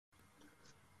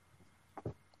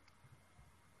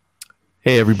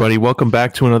Hey everybody, welcome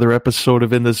back to another episode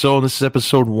of In the Zone. This is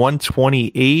episode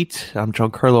 128. I'm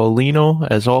Giancarlo Alino,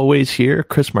 as always here.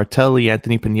 Chris Martelli,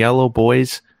 Anthony Piniello,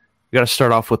 boys. We got to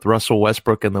start off with Russell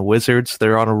Westbrook and the Wizards.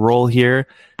 They're on a roll here,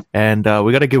 and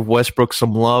we got to give Westbrook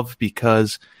some love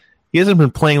because he hasn't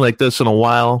been playing like this in a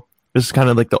while. This is kind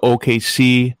of like the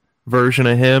OKC version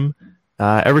of him.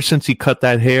 Ever since he cut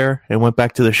that hair and went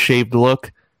back to the shaved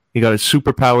look, he got his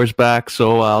superpowers back.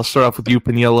 So I'll start off with you,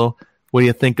 Piniello. What do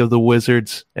you think of the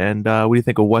Wizards, and what do you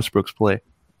think of Westbrook's play?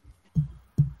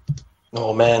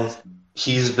 Oh man,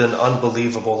 he's been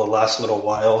unbelievable the last little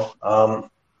while.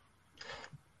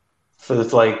 For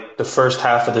like the first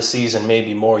half of the season,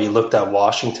 maybe more, you looked at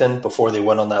Washington before they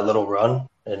went on that little run,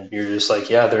 and you're just like,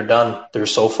 yeah, they're done. They're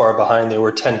so far behind. They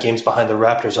were 10 games behind the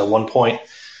Raptors at one point,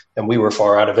 and we were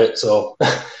far out of it. So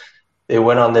they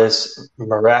went on this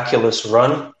miraculous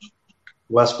run.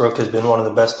 Westbrook has been one of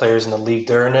the best players in the league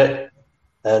during it.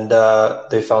 And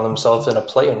they found themselves in a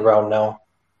play-in round now.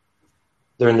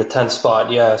 They're in the 10th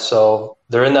spot, yeah. So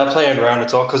they're in that play-in round.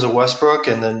 It's all because of Westbrook,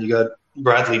 and then you got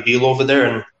Bradley Beal over there.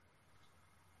 And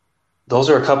those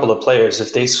are a couple of players.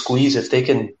 If they squeeze, if they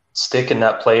can stick in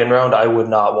that play-in round, I would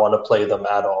not want to play them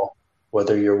at all,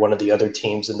 whether you're one of the other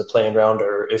teams in the play-in round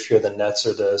or if you're the Nets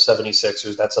or the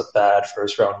 76ers. That's a bad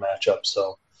first-round matchup.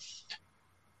 So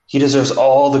he deserves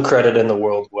all the credit in the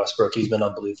world, Westbrook. He's been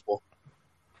unbelievable.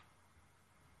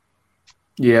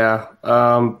 Yeah,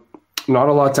 not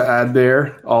a lot to add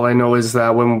there. All I know is that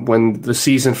when the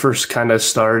season first kind of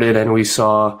started and we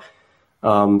saw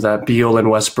that Beal and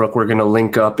Westbrook were going to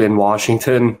link up in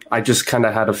Washington, I just kind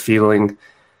of had a feeling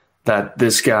that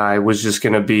this guy was just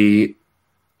going to be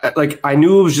like, I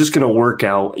knew it was just going to work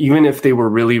out, even if they were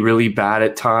really, really bad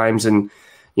at times. And,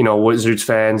 you know, Wizards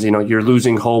fans, you know, you're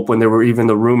losing hope when there were even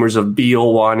the rumors of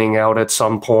Beal wanting out at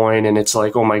some point. And it's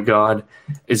like, oh my God,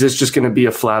 is this just going to be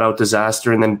a flat out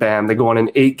disaster? And then bam, they go on an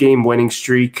 8-game winning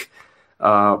streak.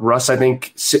 Russ, I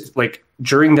think like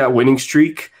during that winning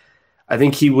streak, I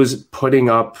think he was putting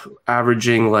up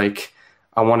averaging like,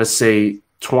 I want to say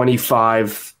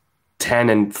 25, 10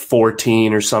 and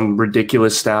 14 or some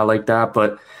ridiculous stat like that.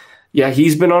 But yeah,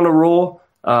 he's been on a roll.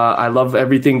 I love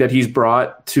everything that he's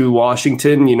brought to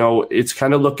Washington. You know, it's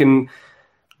kind of looking,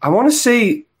 I want to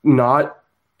say not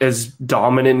as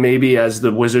dominant maybe as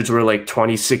the Wizards were like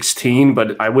 2016,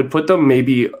 but I would put them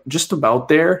maybe just about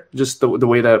there, just the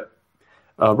way that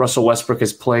Russell Westbrook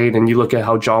has played. And you look at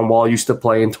how John Wall used to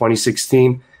play in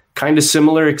 2016, kind of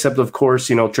similar, except of course,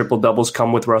 you know, triple doubles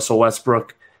come with Russell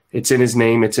Westbrook. It's in his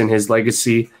name. It's in his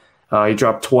legacy. He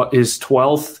dropped his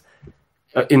 12th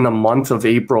in the month of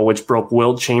April, which broke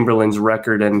Wilt Chamberlain's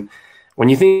record. And when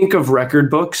you think of record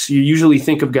books, you usually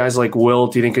think of guys like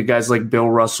Wilt, you think of guys like Bill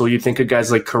Russell, you think of guys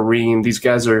like Kareem. These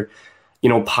guys are, you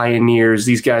know, pioneers.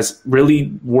 These guys really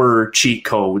were cheat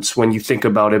codes when you think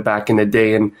about it back in the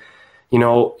day. And, you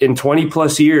know, in 20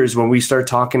 plus years, when we start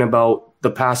talking about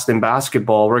the past in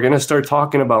basketball, we're going to start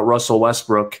talking about Russell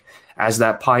Westbrook as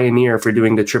that pioneer for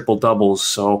doing the triple doubles.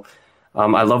 So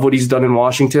I love what he's done in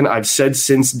Washington. I've said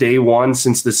since day one,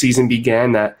 since the season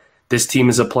began, that this team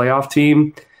is a playoff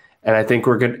team. And I think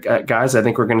we're good, guys. I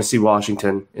think we're going to see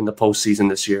Washington in the postseason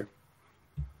this year.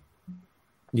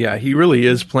 Yeah, he really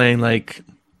is playing like,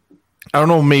 I don't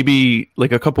know, maybe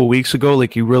like a couple weeks ago,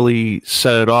 like he really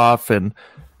set it off and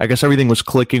I guess everything was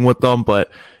clicking with them.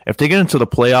 But if they get into the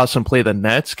playoffs and play the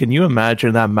Nets, can you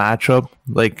imagine that matchup?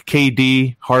 Like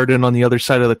KD, Harden on the other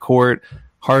side of the court,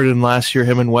 Harden last year,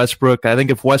 him and Westbrook. I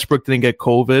think if Westbrook didn't get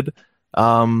COVID,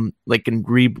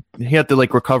 he had to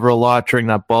like recover a lot during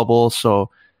that bubble.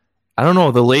 So I don't know.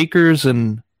 The Lakers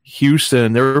and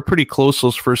Houston, they were pretty close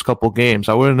those first couple games.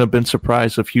 I wouldn't have been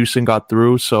surprised if Houston got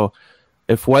through. So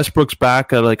if Westbrook's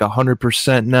back at like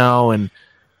 100% now, and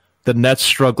the Nets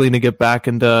struggling to get back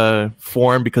into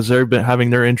form because they've been having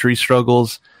their injury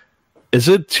struggles, is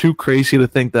it too crazy to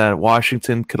think that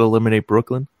Washington could eliminate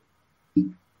Brooklyn?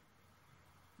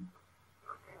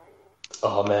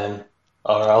 Oh, man.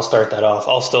 All right, I'll start that off.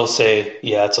 I'll still say,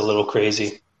 yeah, it's a little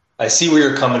crazy. I see where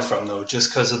you're coming from, though, just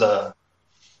because of the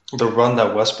run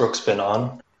that Westbrook's been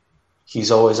on. He's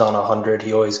always on 100.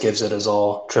 He always gives it his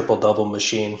all, triple-double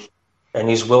machine. And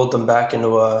he's willed them back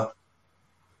into a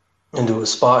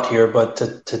spot here. But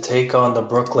to take on the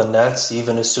Brooklyn Nets,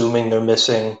 even assuming they're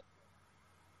missing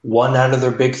one out of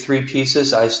their big three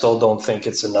pieces, I still don't think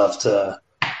it's enough to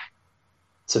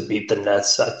beat the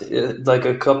Nets. Like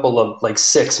a couple of, like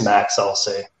 6 max, I'll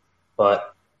say.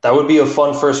 But that would be a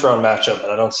fun first-round matchup, but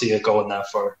I don't see it going that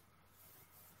far.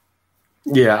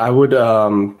 Yeah, I would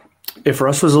if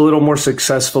Russ was a little more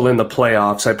successful in the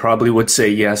playoffs, I probably would say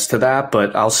yes to that,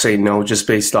 but I'll say no just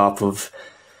based off of,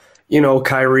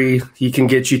 Kyrie, he can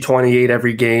get you 28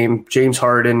 every game. James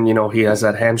Harden, he has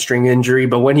that hamstring injury,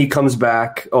 but when he comes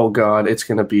back, oh God, it's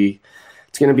going to be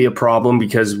a problem,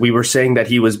 because we were saying that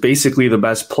he was basically the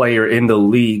best player in the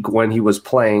league when he was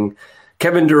playing.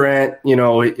 Kevin Durant,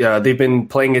 they've been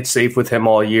playing it safe with him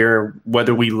all year,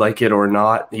 whether we like it or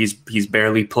not. He's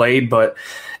barely played, but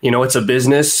it's a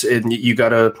business, and you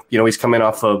gotta, he's coming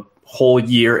off a whole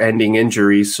year-ending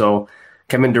injury. So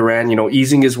Kevin Durant,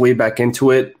 easing his way back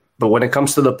into it. But when it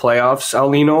comes to the playoffs,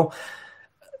 Alino,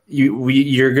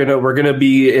 we're gonna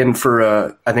be in for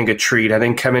a treat. I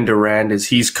think Kevin Durant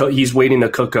he's waiting to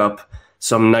cook up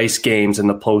some nice games in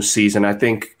the postseason. I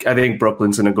think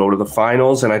Brooklyn's gonna go to the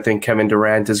finals, and I think Kevin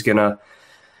Durant is gonna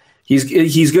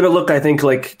he's gonna look, I think,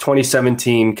 like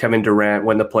 2017 Kevin Durant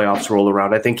when the playoffs roll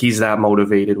around. I think he's that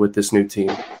motivated with this new team.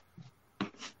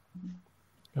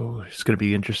 Oh, it's gonna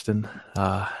be interesting.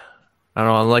 I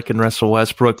don't know. I'm liking Russell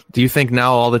Westbrook. Do you think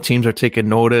now all the teams are taking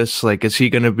notice? Like, is he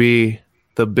going to be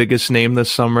the biggest name this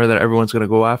summer that everyone's going to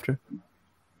go after?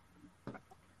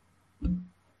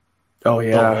 Oh,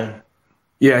 yeah.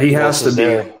 Yeah, he has to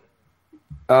be.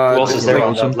 Who else is there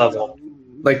on that level?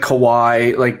 Like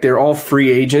Kawhi, like they're all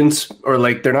free agents, or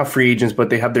like they're not free agents, but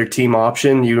they have their team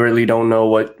option. You really don't know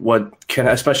what can,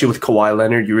 especially with Kawhi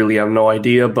Leonard, you really have no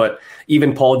idea. But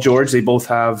even Paul George, they both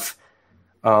have.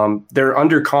 They're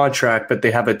under contract, but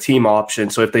they have a team option.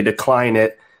 So if they decline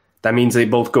it, that means they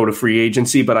both go to free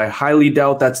agency. But I highly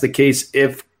doubt that's the case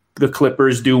if the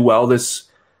Clippers do well this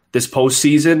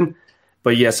postseason.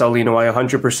 But yes, Alino, I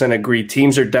 100% agree.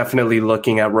 Teams are definitely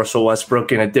looking at Russell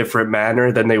Westbrook in a different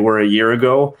manner than they were a year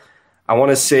ago. I want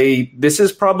to say this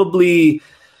is probably,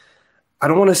 I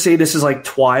don't want to say this is like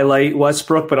Twilight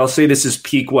Westbrook, but I'll say this is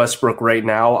peak Westbrook right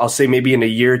now. I'll say maybe in a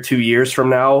year, 2 years from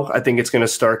now, I think it's going to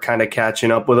start kind of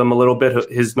catching up with him a little bit.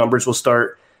 His numbers will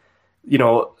start,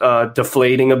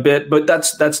 deflating a bit, but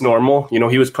that's normal.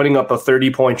 He was putting up a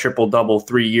 30-point triple-double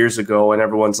 3 years ago, and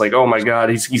everyone's like, oh my God,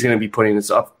 he's going to be putting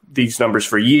these numbers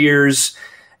for years.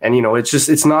 And,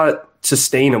 it's not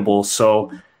sustainable.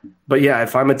 So, but yeah,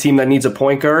 if I'm a team that needs a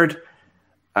point guard,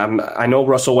 I know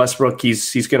Russell Westbrook,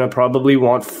 he's going to probably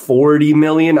want $40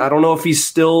 million. I don't know if he's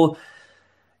still,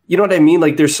 you know what I mean?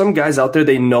 Like, there's some guys out there,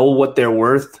 they know what they're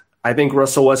worth. I think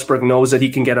Russell Westbrook knows that he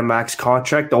can get a max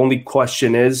contract. The only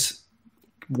question is,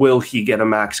 will he get a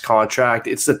max contract?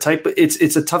 It's a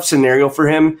tough scenario for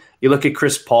him. You look at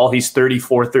Chris Paul, he's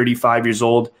 34, 35 years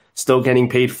old, still getting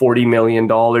paid $40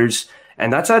 million.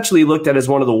 And that's actually looked at as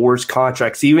one of the worst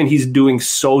contracts. Even he's doing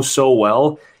so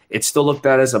well, it's still looked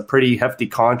at as a pretty hefty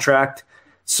contract.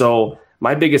 So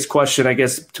my biggest question, I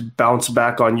guess, to bounce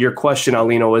back on your question,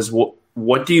 Alino, is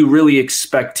what do you really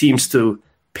expect teams to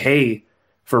pay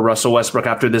for Russell Westbrook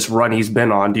after this run he's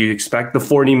been on? Do you expect the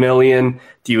 $40 million?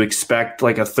 Do you expect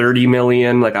like a $30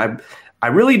 million? Like, I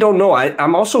really don't know.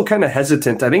 I'm also kind of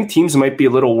hesitant. I think teams might be a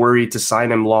little worried to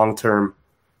sign him long term.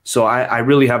 So I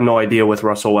really have no idea with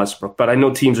Russell Westbrook, but I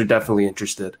know teams are definitely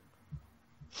interested.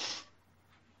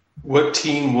 What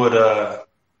team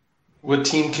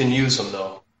can use him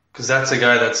though? Because that's a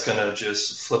guy that's gonna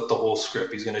just flip the whole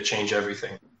script. He's gonna change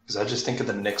everything. Because I just think of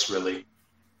the Knicks, really.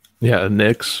 Yeah,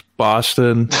 Knicks,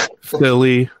 Boston,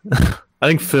 Philly. I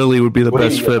think Philly would be the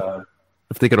best fit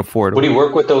if they could afford him. Would he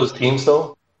work with those teams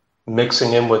though?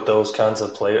 Mixing in with those kinds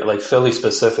of players, like Philly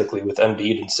specifically with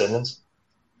Embiid and Simmons.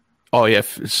 Oh yeah,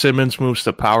 if Simmons moves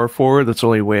to power forward, that's the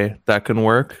only way that can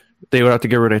work. They would have to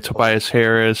get rid of Tobias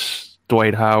Harris,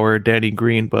 Dwight Howard, Danny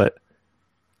Green, but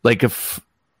if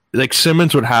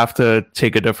Simmons would have to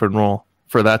take a different role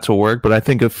for that to work. But I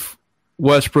think if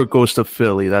Westbrook goes to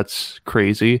Philly, that's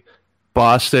crazy.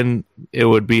 Boston, it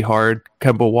would be hard.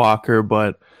 Kemba Walker,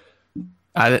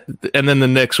 and then the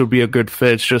Knicks would be a good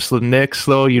fit. It's just the Knicks,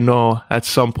 though, at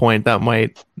some point that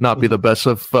might not be the best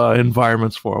of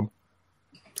environments for them.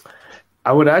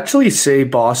 I would actually say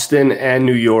Boston and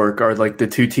New York are like the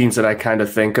two teams that I kind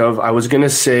of think of. I was going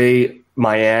to say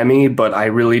Miami, but I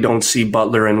really don't see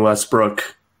Butler and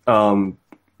Westbrook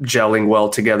gelling well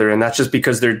together. And that's just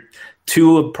because they're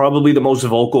two of probably the most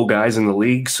vocal guys in the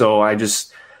league. So I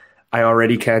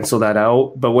already cancel that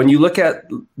out. But when you look at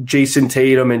Jason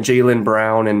Tatum and Jaylen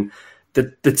Brown and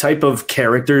the type of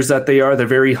characters that they are, they're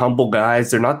very humble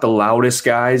guys. They're not the loudest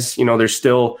guys. They're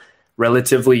still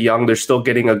relatively young. They're still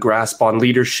getting a grasp on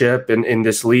leadership in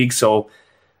this league. So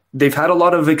they've had a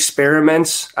lot of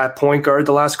experiments at point guard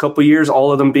the last couple of years,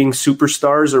 all of them being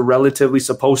superstars or relatively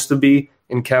supposed to be,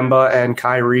 in Kemba and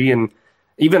Kyrie. And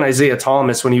even Isaiah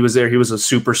Thomas, when he was there, he was a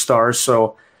superstar.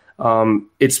 So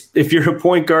if you're a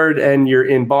point guard and you're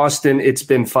in Boston, it's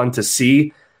been fun to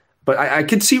see. But I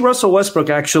could see Russell Westbrook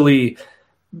actually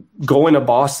going to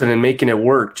Boston and making it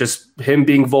work. Just him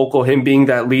being vocal, him being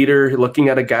that leader, looking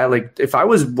at a guy like, if I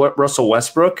was Russell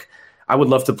Westbrook, I would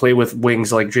love to play with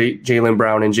wings like Jaylen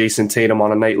Brown and Jason Tatum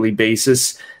on a nightly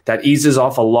basis. That eases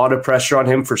off a lot of pressure on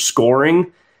him for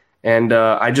scoring. And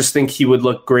I just think he would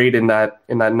look great in that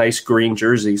nice green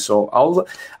jersey. So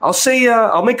I'll say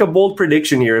I'll make a bold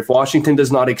prediction here. If Washington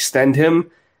does not extend him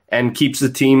and keeps the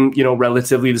team,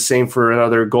 relatively the same for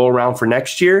another go around for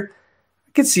next year,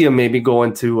 I could see him maybe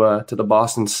going to the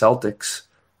Boston Celtics.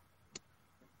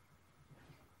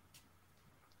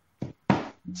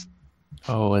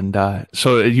 Oh, and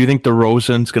so you think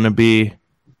DeRozan's going to be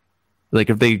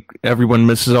like, if everyone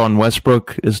misses on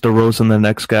Westbrook, is DeRozan the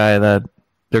next guy that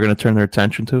they're going to turn their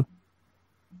attention to?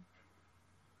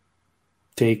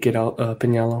 Take it out,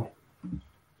 Piniello.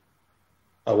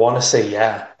 I want to say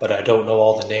yeah, but I don't know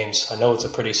all the names. I know it's a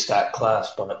pretty stacked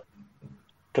class, but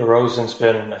DeRozan's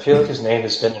I feel like his name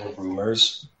has been in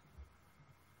rumors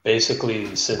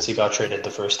basically since he got traded the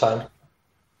first time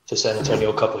to San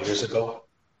Antonio a couple years ago.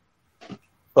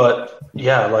 But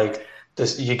yeah, like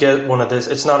this, you get one of this.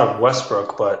 It's not a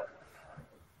Westbrook, but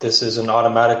this is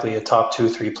automatically a top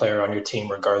 2-3 player on your team,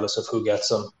 regardless of who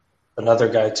gets him. Another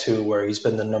guy too, where he's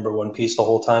been the number one piece the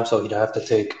whole time, so he'd have to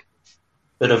take a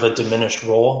bit of a diminished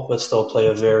role, but still play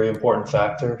a very important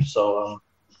factor. So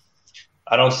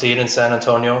I don't see it in San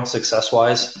Antonio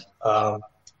success-wise.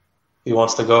 He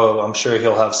wants to go. I'm sure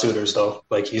he'll have suitors though.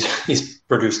 Like he's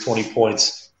produced 20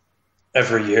 points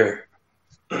every year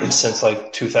since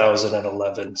like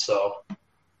 2011. So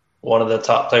one of the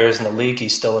top players in the league.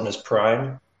 He's still in his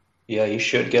prime. Yeah, he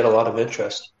should get a lot of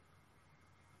interest.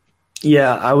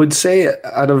 Yeah, I would say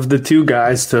out of the two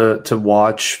guys to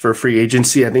watch for free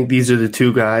agency, I think these are the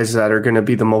two guys that are going to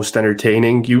be the most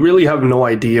entertaining. You really have no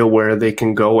idea where they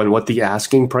can go and what the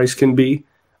asking price can be,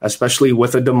 especially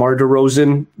with a DeMar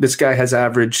DeRozan. This guy has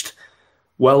averaged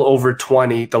well over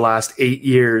 20 the last 8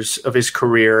 years of his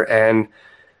career, and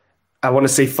I want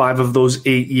to say 5 of those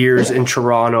 8 years in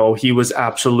Toronto, he was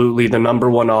absolutely the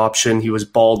number one option. He was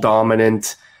ball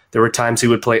dominant. There were times he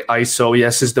would play ISO.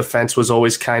 Yes, his defense was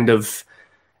always kind of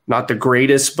not the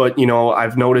greatest, but,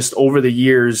 I've noticed over the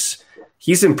years,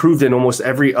 he's improved in almost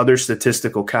every other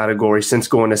statistical category since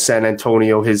going to San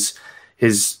Antonio. His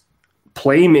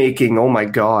playmaking, oh my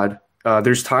God.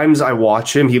 There's times I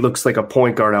watch him, he looks like a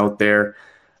point guard out there.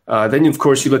 Then, of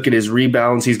course, you look at his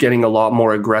rebounds. He's getting a lot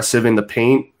more aggressive in the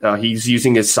paint. He's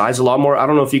using his size a lot more. I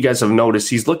don't know if you guys have noticed.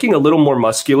 He's looking a little more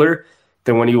muscular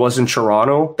than when he was in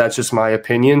Toronto. That's just my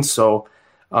opinion. So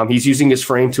he's using his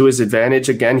frame to his advantage.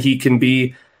 Again, he can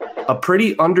be a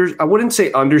pretty I wouldn't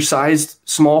say undersized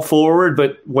small forward,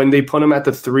 but when they put him at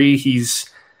the 3, he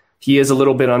is a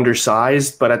little bit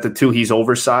undersized, but at the 2, he's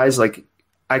oversized. Like,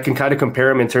 I can kind of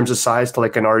compare him in terms of size to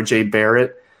like an RJ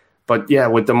Barrett. But yeah,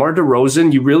 with DeMar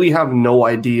DeRozan, you really have no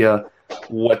idea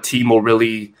what team will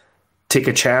really take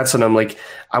a chance on him. Like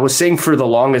I was saying for the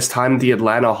longest time, the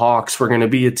Atlanta Hawks were going to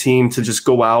be a team to just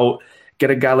go out,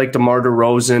 get a guy like DeMar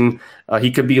DeRozan.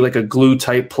 He could be like a glue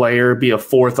type player, be a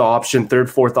fourth option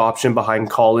behind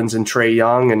Collins and Trae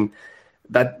Young. And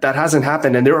that hasn't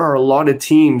happened. And there are a lot of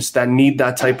teams that need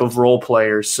that type of role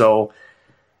player. So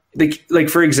like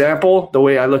for example, the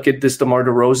way I look at this DeMar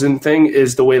DeRozan thing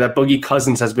is the way that Boogie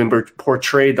Cousins has been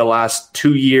portrayed the last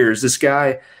 2 years. This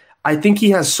guy, I think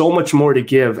he has so much more to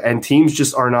give, and teams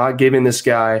just are not giving this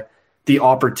guy the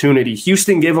opportunity.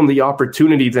 Houston gave him the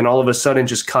opportunity, then all of a sudden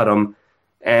just cut him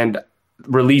and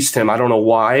released him. I don't know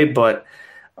why, but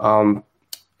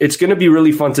it's going to be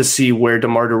really fun to see where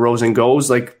DeMar DeRozan goes.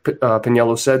 Like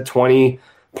Piniello said, 20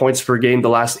 points per game the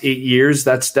last 8 years.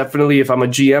 That's definitely, if I'm a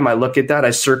GM, I look at that,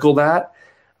 I circle that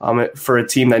for a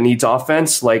team that needs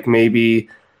offense, like maybe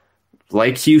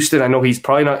like Houston. I know he's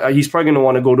probably going to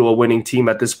want to go to a winning team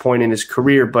at this point in his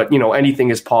career, but anything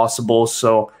is possible.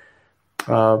 So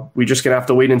we're just going to have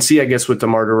to wait and see, I guess, with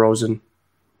DeMar DeRozan.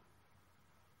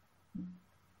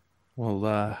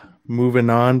 Well, moving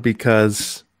on,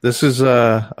 because this is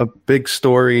a big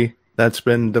story that's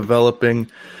been developing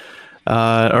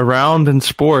around in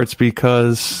sports,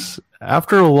 because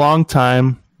after a long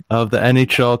time of the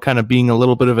NHL kind of being a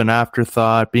little bit of an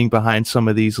afterthought, being behind some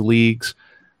of these leagues,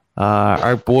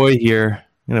 our boy here,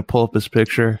 I'm going to pull up his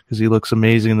picture because he looks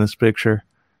amazing in this picture.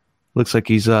 Looks like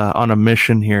he's on a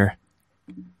mission here.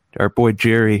 Our boy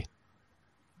Jerry.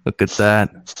 Look at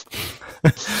that.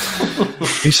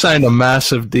 He signed a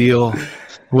massive deal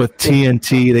with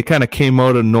TNT. They kind of came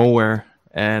out of nowhere.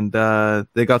 And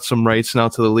they got some rights now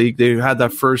to the league. They had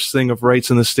that first thing of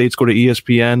rights in the States go to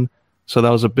ESPN, so that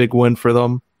was a big win for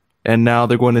them. And now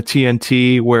they're going to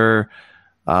TNT, where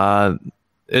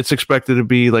it's expected to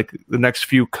be like the next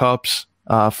few cups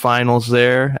finals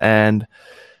there and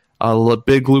a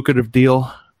big lucrative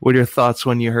deal. What are your thoughts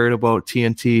when you heard about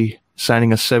TNT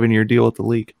signing a 7-year deal with the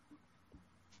league?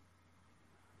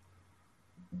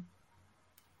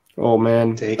 Oh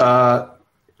man,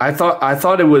 I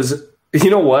thought it was. You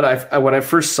know what? When I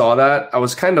first saw that, I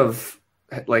was kind of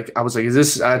like, is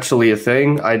this actually a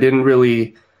thing? I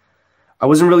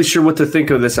wasn't really sure what to think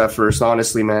of this at first,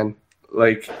 honestly, man.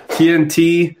 Like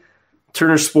TNT,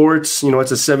 Turner Sports,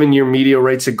 it's a 7-year media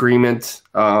rights agreement.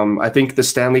 I think the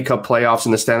Stanley Cup playoffs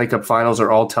and the Stanley Cup finals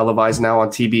are all televised now on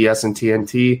TBS and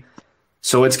TNT.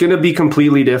 So it's going to be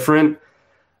completely different.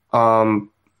 In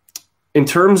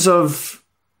terms of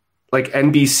like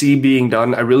NBC being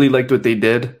done, I really liked what they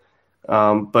did.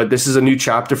 But this is a new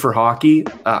chapter for hockey.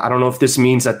 I don't know if this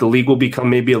means that the league will become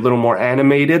maybe a little more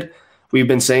animated. We've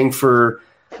been saying for,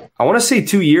 I want to say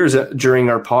 2 years during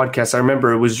our podcast. I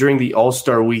remember it was during the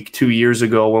All-Star week 2 years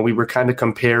ago when we were kind of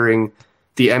comparing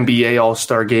the NBA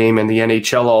All-Star game and the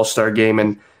NHL All-Star game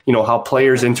and, how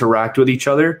players interact with each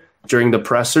other during the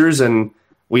pressers. And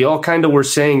we all kind of were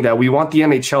saying that we want the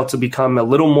NHL to become a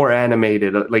little more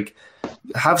animated, like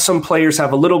have some players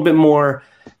have a little bit more,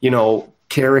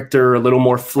 character, a little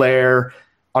more flair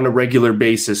on a regular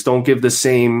basis. Don't give the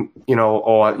same,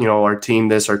 our team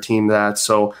this, our team that.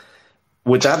 So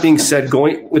with that being said,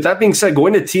 going to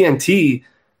TNT,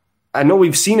 I know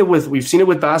we've seen it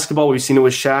with basketball, we've seen it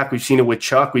with Shaq, we've seen it with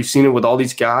Chuck, we've seen it with all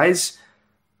these guys.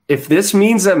 If this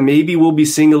means that maybe we'll be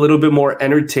seeing a little bit more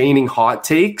entertaining hot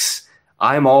takes,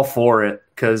 I'm all for it.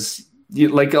 Because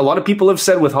like a lot of people have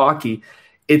said with hockey,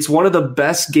 it's one of the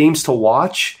best games to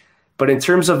watch. But in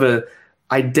terms of a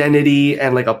identity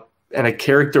and a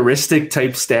characteristic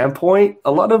type standpoint,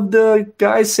 a lot of the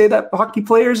guys say that hockey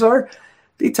players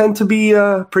they tend to be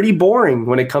pretty boring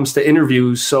when it comes to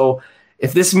interviews. So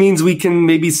if this means we can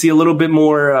maybe see a little bit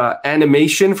more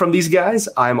animation from these guys,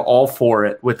 I'm all for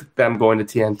it with them going to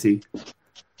TNT.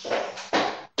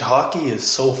 Hockey is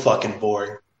so fucking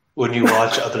boring when you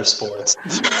watch other sports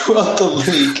throughout the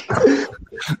league.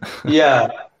 Yeah,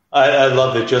 I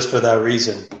love it just for that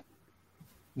reason.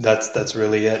 That's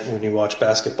really it. When you watch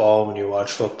basketball, when you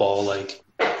watch football, like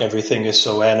everything is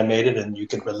so animated and you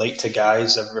can relate to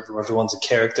guys. Everyone's a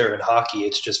character. In hockey,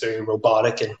 it's just very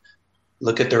robotic and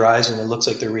look at their eyes and it looks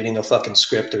like they're reading a fucking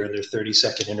script or in their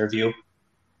 30-second interview.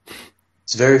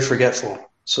 It's very forgetful.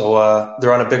 So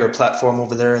they're on a bigger platform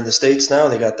over there in the States now.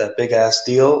 They got that big ass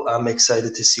deal. I'm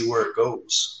excited to see where it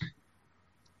goes.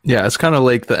 Yeah, it's kind of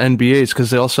like the NBAs because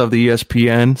they also have the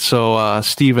ESPN. So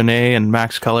Stephen A. and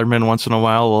Max Kellerman once in a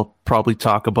while will probably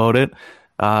talk about it,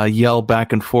 yell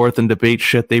back and forth and debate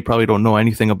shit they probably don't know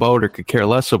anything about or could care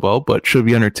less about, but should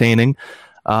be entertaining.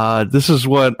 This is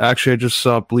what actually I just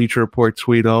saw Bleacher Report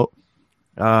tweet out.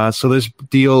 So this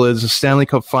deal is a Stanley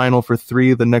Cup final for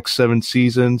 3 of the next 7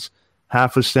 seasons,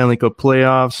 half of Stanley Cup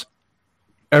playoffs.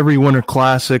 Every Winter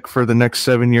Classic for the next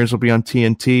 7 years will be on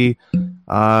TNT.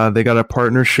 They got a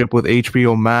partnership with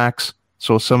HBO Max,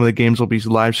 so some of the games will be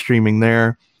live streaming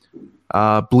there.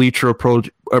 Bleacher Report's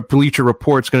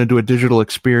going to do a digital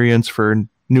experience for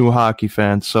new hockey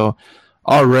fans. So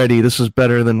already this is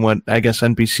better than what I guess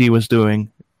NBC was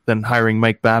doing, than hiring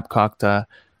Mike Babcock to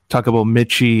talk about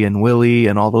Mitchie and Willie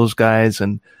and all those guys.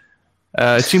 And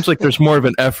it seems like there's more of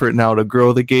an effort now to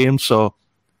grow the game. So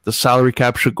the salary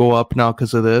cap should go up now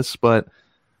because of this, but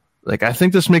like I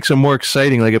think this makes it more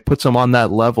exciting. Like it puts them on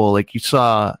that level. Like you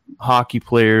saw hockey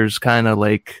players kind of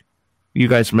like you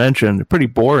guys mentioned, they're pretty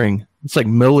boring. It's like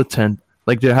militant.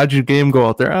 Like, how'd your game go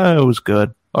out there? Oh, it was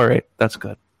good. All right, that's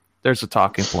good. There's a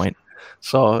talking point.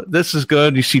 So this is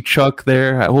good. You see Chuck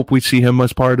there. I hope we see him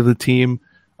as part of the team.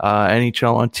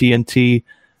 NHL on TNT.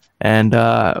 And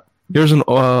here's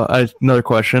another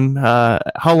question.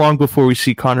 How long before we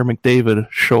see Connor McDavid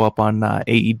show up on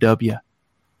AEW?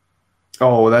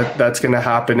 Oh, that's going to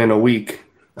happen in a week.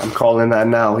 I'm calling that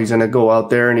now. He's going to go out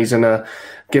there and he's going to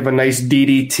give a nice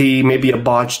DDT, maybe a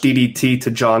botched DDT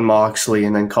to John Moxley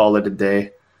and then call it a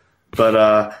day. But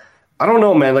I don't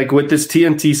know, man. Like with this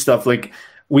TNT stuff, like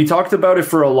we talked about it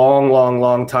for a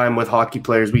long time with hockey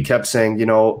players. We kept saying,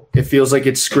 it feels like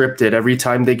it's scripted every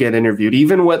time they get interviewed.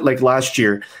 Even what like last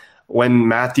year when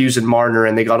Matthews and Marner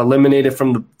and they got eliminated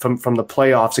from the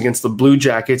playoffs against the Blue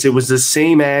Jackets, it was the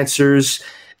same answers.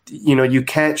 You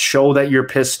can't show that you're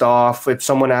pissed off. If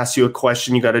someone asks you a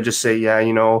question, you got to just say, yeah,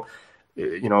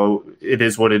 it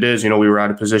is what it is. We were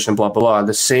out of position, blah, blah, blah.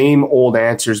 The same old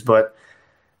answers. But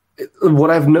what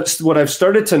I've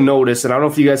started to notice, and I don't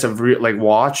know if you guys have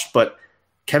watched, but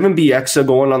Kevin Bieksa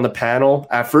going on the panel,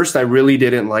 at first I really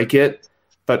didn't like it.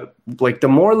 But like the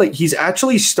more like he's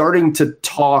actually starting to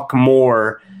talk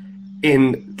more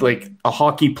in like a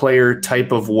hockey player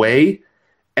type of way.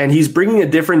 And he's bringing a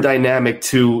different dynamic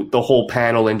to the whole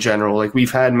panel in general. Like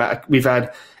we've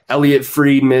had Elliot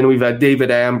Friedman, we've had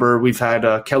David Amber, we've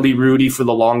had Kelly Rudy for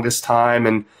the longest time.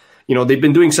 And, they've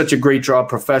been doing such a great job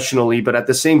professionally. But at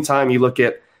the same time, you look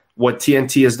at what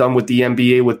TNT has done with the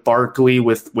NBA, with Barkley,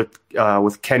 with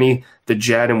Kenny the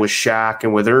Jet, and with Shaq,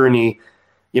 and with Ernie.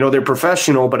 They're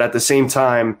professional, but at the same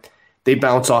time, they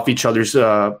bounce off each other's,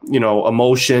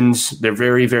 emotions. They're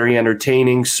very, very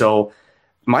entertaining. So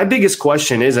my biggest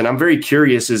question is, and I'm very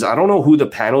curious, is I don't know who the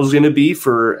panel is going to be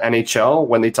for NHL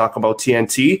when they talk about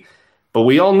TNT, but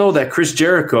we all know that Chris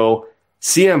Jericho,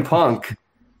 CM Punk,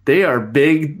 they are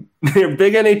big. They're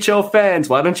big NHL fans.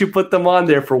 Why don't you put them on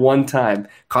there for one time?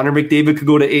 Connor McDavid could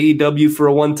go to AEW for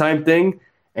a one-time thing,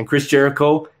 and Chris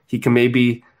Jericho, he can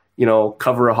maybe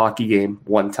cover a hockey game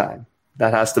one time.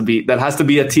 That has to be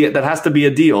a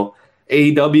deal.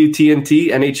 AEW,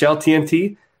 TNT, NHL,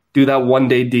 TNT, do that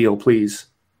one-day deal, please.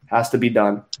 Has to be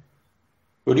done.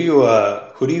 Who do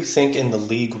you think in the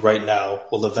league right now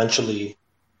will eventually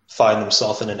find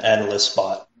themselves in an analyst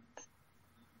spot?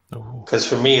 Because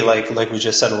for me, like we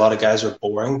just said, a lot of guys are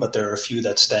boring, but there are a few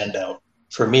that stand out.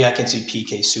 For me, I can see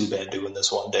PK Subban doing this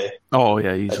one day. Oh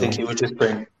yeah, easily. I think he would just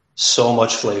bring so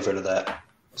much flavor to that.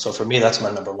 So for me, that's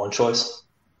my number one choice.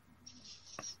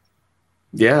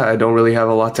 Yeah, I don't really have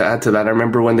a lot to add to that. I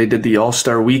remember when they did the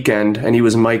All-Star Weekend and he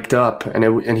was mic'd up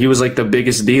and he was like the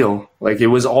biggest deal. Like it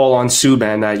was all on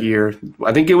Subban that year.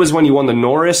 I think it was when he won the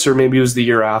Norris, or maybe it was the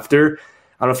year after.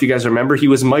 I don't know if you guys remember. He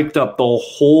was mic'd up the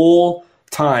whole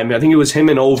time. I think it was him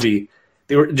and Ovi.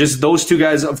 They were just those two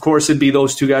guys. Of course, it'd be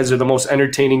those two guys are the most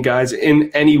entertaining guys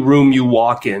in any room you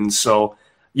walk in. So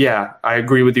yeah, I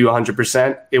agree with you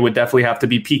 100%. It would definitely have to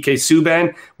be PK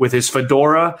Subban with his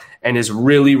fedora and his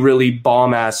really, really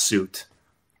bomb-ass suit.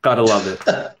 Gotta love it.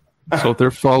 So if they're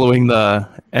following the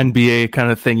NBA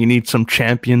kind of thing, you need some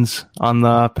champions on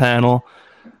the panel.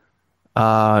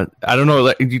 I don't know.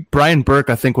 Like, Brian Burke,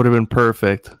 I think, would have been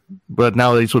perfect. But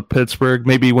now that he's with Pittsburgh,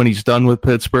 maybe when he's done with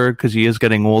Pittsburgh, because he is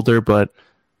getting older, but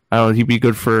I don't know, he'd be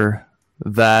good for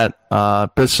that.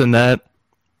 Bissonnette.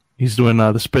 He's doing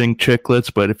the spinning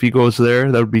chicklets, but if he goes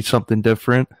there, that would be something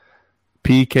different.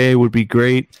 PK would be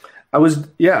great. I was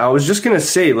just going to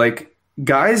say, like,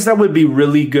 guys that would be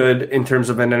really good in terms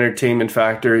of an entertainment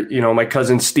factor, my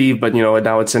cousin Steve, but,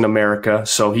 now it's in America,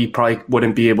 so he probably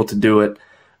wouldn't be able to do it.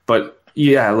 But,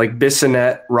 yeah, like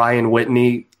Bissonnette, Ryan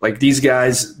Whitney, like these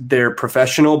guys, they're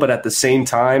professional, but at the same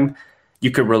time,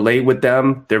 you could relate with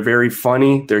them. They're very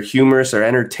funny. They're humorous. They're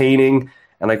entertaining.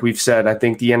 And like we've said, I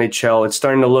think the NHL, it's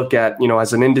starting to look at,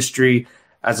 as an industry,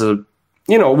 as a,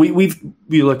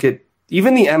 we look at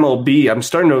even the MLB. I'm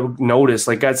starting to notice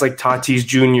like guys like Tatis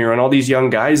Jr. and all these young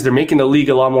guys, they're making the league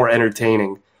a lot more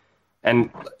entertaining.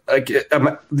 And like,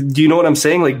 do you know what I'm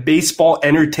saying? Like baseball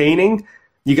entertaining,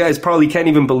 you guys probably can't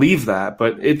even believe that,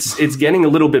 but it's getting a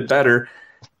little bit better.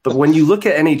 But when you look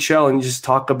at NHL and you just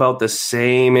talk about the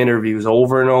same interviews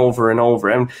over and over and over,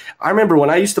 and I remember when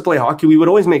I used to play hockey, we would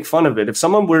always make fun of it. If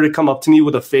someone were to come up to me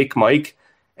with a fake mic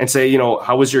and say,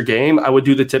 how was your game? I would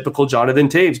do the typical Jonathan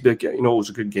Toews, be like, it was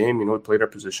a good game. We played our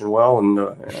position well, and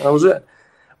that was it.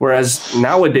 Whereas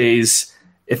nowadays,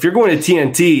 if you're going to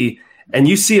TNT and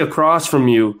you see across from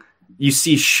you, you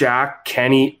see Shaq,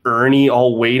 Kenny, Ernie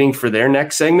all waiting for their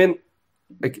next segment.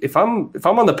 Like if I'm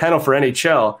on the panel for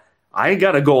NHL, I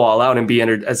got to go all out and be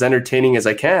as entertaining as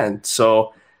I can.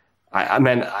 So, I'm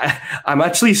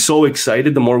actually so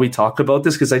excited the more we talk about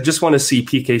this because I just want to see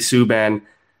PK Subban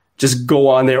just go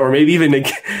on there, or maybe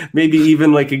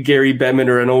even like a Gary Bettman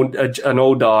or an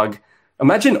O-Dog.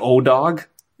 Imagine O-Dog,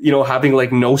 having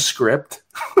like no script.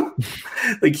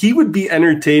 Like he would be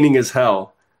entertaining as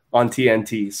hell on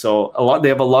TNT. So they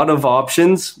have a lot of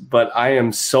options, but I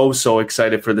am so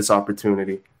excited for this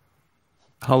opportunity.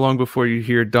 How long before you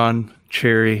hear Don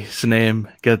Cherry's name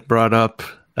get brought up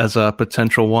as a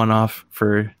potential one-off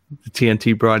for the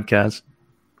TNT broadcast?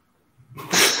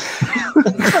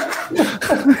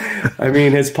 I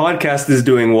mean, his podcast is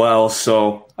doing well,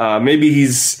 so maybe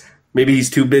he's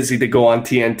too busy to go on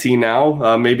TNT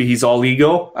now. Maybe he's all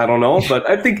ego. I don't know, but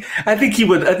I think he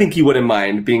wouldn't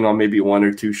mind being on maybe one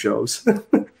or two shows.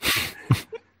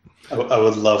 I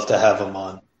would love to have him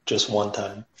on just one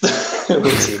time. We'll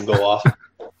see him go off.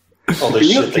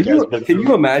 Can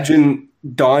you imagine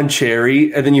Don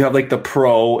Cherry, and then you have like the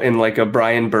pro and like a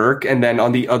Brian Burke, and then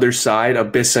on the other side a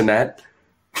Bissonnette?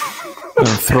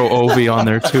 Throw Ovi on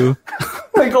there too.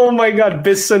 Like, oh my God,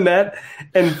 Bissonnette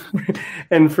and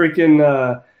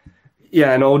freaking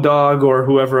Yeah, an O-Dog or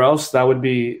whoever else, that'd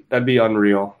be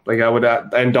unreal. Like I would,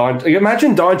 and Don, like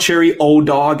imagine Don Cherry,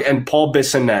 O-Dog, and Paul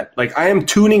Bissonnette. Like I am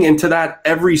tuning into that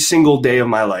every single day of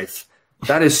my life.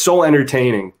 That is so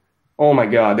entertaining. Oh my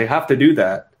God, they have to do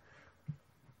that.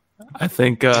 I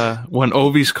think when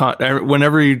Ovi's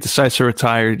whenever he decides to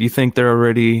retire, do you think they're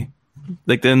already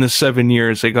like in the 7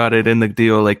 years they got it in the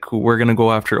deal? Like we're gonna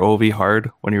go after Ovi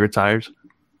hard when he retires.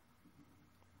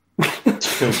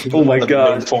 Oh my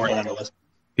God.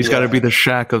 He's got to be the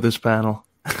Shaq of this panel.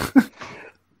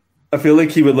 I feel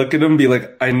like he would look at him and be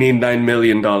like, I need $9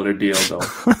 million deal, though.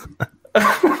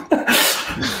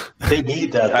 They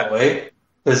need that, though, eh?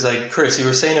 Because, like, Chris, you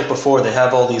were saying it before, they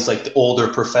have all these, like, the older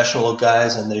professional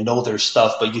guys, and they know their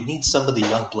stuff, but you need some of the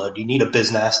young blood. You need a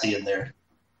Biz Nasty in there.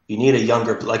 You need a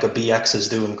younger, like a BX is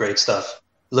doing great stuff.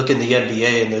 Look in the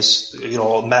NBA and there's,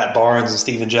 Matt Barnes and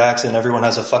Steven Jackson. Everyone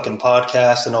has a fucking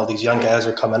podcast and all these young guys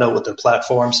are coming out with their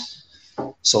platforms.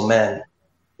 So, man,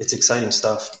 it's exciting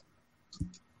stuff.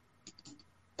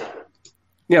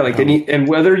 Yeah, like and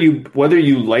whether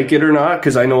you like it or not,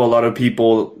 because I know a lot of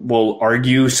people will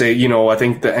argue, say, I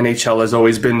think the NHL has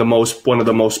always been one of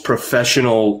the most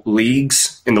professional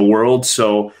leagues in the world.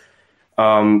 So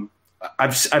I've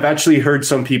actually heard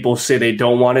some people say they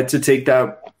don't want it to take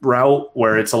that route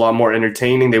where it's a lot more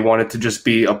entertaining. They want it to just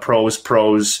be a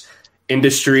pros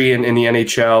industry in the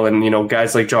NHL, and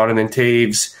guys like Jonathan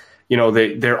Taves,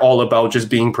 they're all about just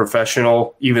being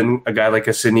professional. Even a guy like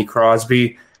a Sidney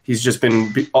Crosby, he's just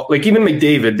been like, even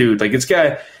McDavid, dude, like this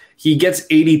guy, he gets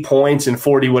 80 points in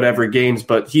 40 whatever games,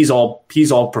 but he's all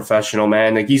professional,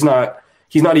 man. Like he's not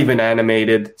even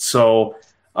animated. So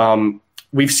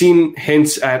we've seen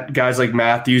hints at guys like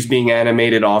Matthews being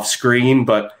animated off screen,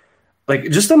 but like,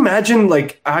 just imagine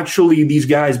like actually these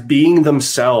guys being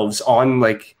themselves on,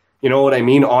 like, you know what I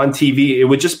mean, on TV. It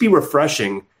would just be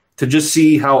refreshing to just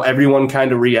see how everyone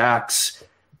kind of reacts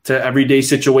to everyday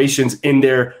situations in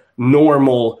their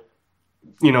normal,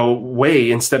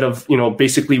 way, instead of,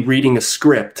 basically reading a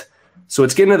script. So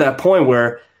it's getting to that point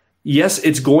where, yes,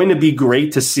 it's going to be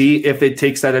great to see if it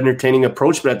takes that entertaining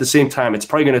approach, but at the same time, it's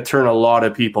probably going to turn a lot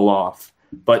of people off.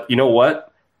 But you know what?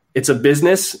 It's a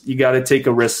business. You got to take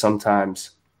a risk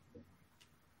sometimes.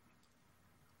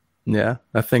 Yeah,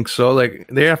 I think so. Like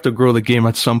they have to grow the game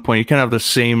at some point. You can't have the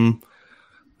same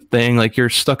thing. Like you're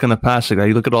stuck in the past. Like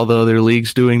you look at all the other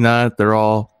leagues doing that. They're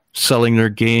all selling their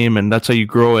game, and that's how you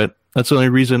grow it. That's the only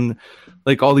reason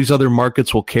like all these other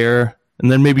markets will care.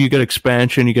 And then maybe you get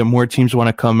expansion. You get more teams want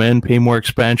to come in, pay more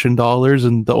expansion dollars,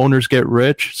 and the owners get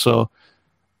rich. So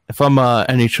if I'm a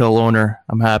NHL owner,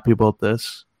 I'm happy about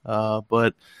this.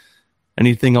 But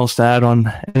anything else to add on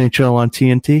NHL on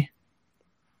TNT?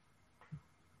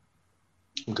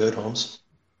 I'm good, Holmes.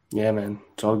 Yeah, man.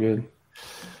 It's all good.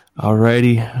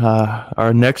 Alrighty.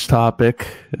 Our next topic,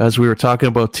 as we were talking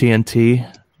about TNT,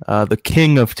 the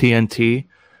king of TNT,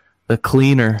 the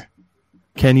cleaner,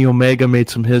 Kenny Omega made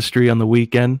some history on the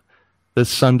weekend. This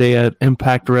Sunday at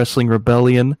Impact Wrestling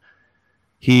Rebellion,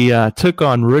 he took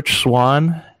on Rich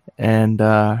Swann, and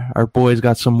our boy's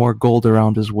got some more gold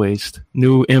around his waist.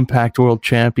 New Impact World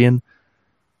Champion.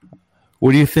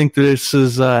 Where do you think this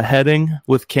is heading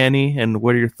with Kenny, and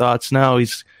what are your thoughts now?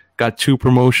 He's got 2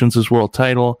 promotions as world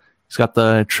title. He's got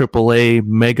the AAA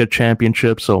Mega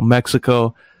Championship, so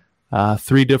Mexico.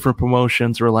 3 different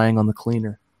promotions relying on the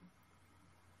cleaner.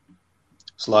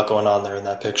 There's a lot going on there in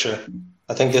that picture.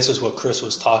 I think this is what Chris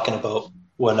was talking about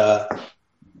when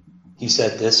he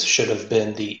said this should have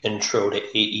been the intro to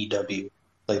AEW.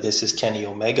 Like, this is Kenny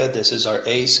Omega. This is our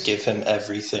ace. Give him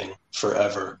everything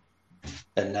forever.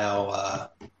 And now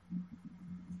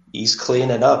he's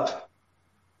cleaning up,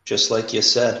 just like you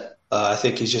said. I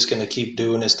think he's just going to keep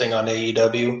doing his thing on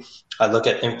AEW. I look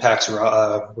at Impact's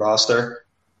roster.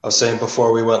 I was saying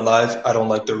before we went live, I don't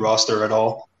like their roster at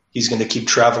all. He's going to keep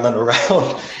traveling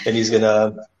around, and he's going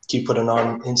to keep putting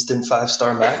on instant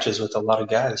 5-star matches with a lot of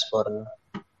guys. But,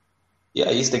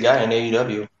 yeah, he's the guy in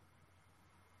AEW.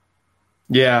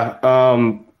 Yeah,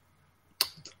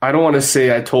 I don't want to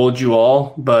say I told you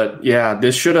all, but yeah,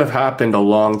 this should have happened a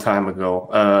long time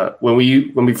ago. When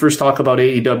we first talk about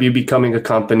AEW becoming a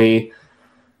company,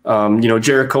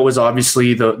 Jericho was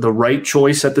obviously the right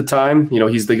choice at the time.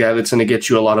 He's the guy that's going to get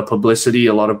you a lot of publicity,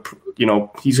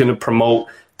 he's going to promote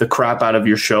the crap out of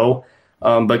your show.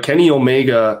 But Kenny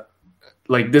Omega,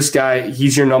 like this guy,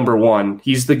 he's your number one.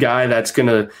 He's the guy that's going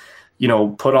to,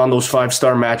 put on those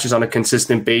 5-star matches on a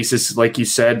consistent basis. Like you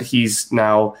said, he's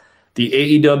now the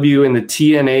AEW and the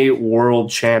TNA World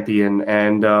Champion.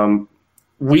 And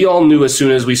we all knew as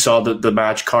soon as we saw the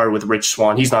match card with Rich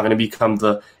Swann, he's not going to become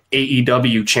the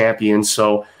AEW champion.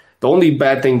 So The only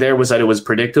bad thing there was that it was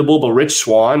predictable, but Rich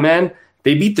Swann, man,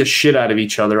 they beat the shit out of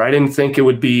each other. I didn't think it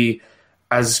would be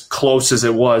as close as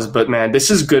it was, but man,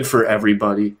 this is good for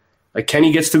everybody. Like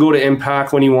Kenny gets to go to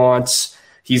Impact when he wants.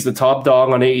 He's the top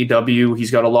dog on AEW.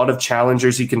 He's got a lot of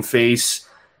challengers he can face.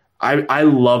 I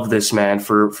love this, man,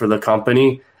 for the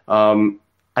company.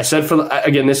 I said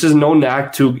again, this is no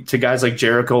knack to guys like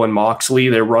Jericho and Moxley.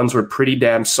 Their runs were pretty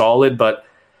damn solid, but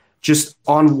just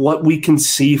on what we can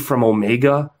see from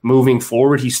Omega moving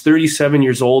forward, he's 37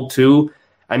 years old too.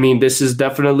 I mean, this is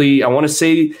definitely, I want to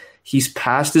say he's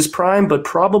past his prime, but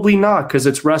probably not because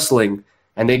it's wrestling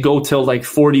and they go till like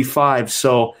 45.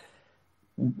 So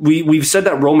we've said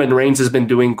that Roman Reigns has been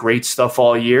doing great stuff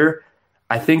all year.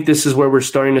 I think this is where we're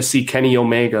starting to see Kenny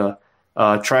Omega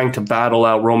trying to battle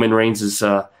out Roman Reigns'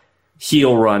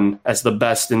 heel run as the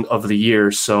best of the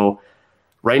year. So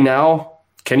right now,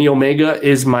 Kenny Omega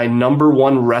is my number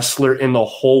one wrestler in the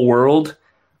whole world.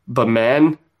 But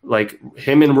man, like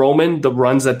him and Roman, the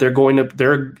runs that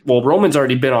Roman's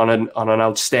already been on an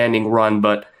outstanding run,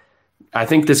 but I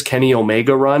think this Kenny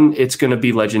Omega run, it's going to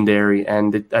be legendary,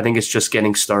 and I think it's just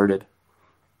getting started.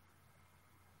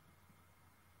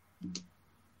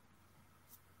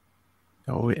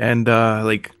 Oh, and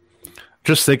like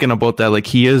just thinking about that, like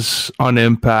he is on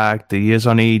Impact, he is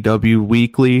on AEW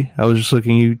weekly. I was just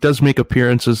looking; he does make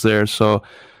appearances there. So,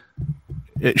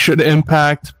 it should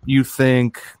Impact, you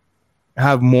think,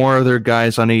 have more other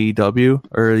guys on AEW,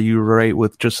 or are you right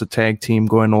with just a tag team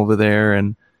going over there,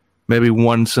 and maybe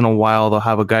once in a while they'll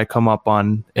have a guy come up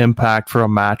on Impact for a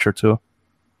match or two?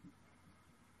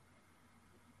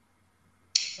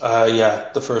 Yeah,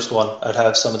 the first one. I'd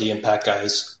have some of the Impact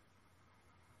guys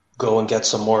go and get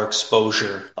some more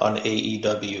exposure on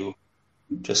AEW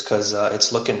just because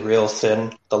it's looking real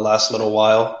thin the last little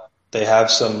while. They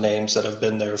have some names that have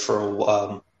been there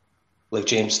for like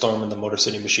James Storm and the Motor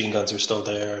City Machine Guns are still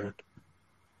there. And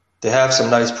they have some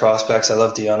nice prospects. I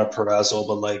love Deonna Purrazzo,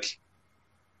 but like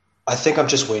I think I'm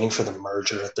just waiting for the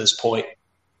merger at this point.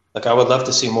 Like I would love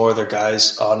to see more of their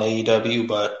guys on AEW,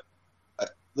 but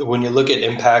when you look at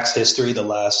Impact's history the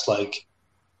last like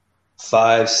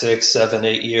 5, 6, 7,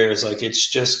 8 years, like it's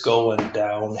just going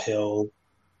downhill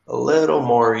a little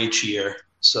more each year.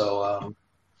 So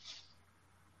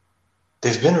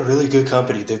they've been a really good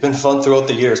company. They've been fun throughout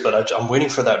the years, but I'm waiting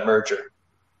for that merger.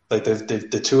 Like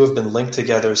the two have been linked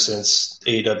together since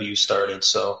AEW started.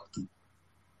 So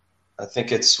I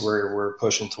think it's where we're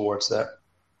pushing towards that.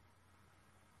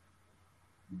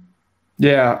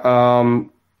 Yeah.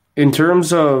 In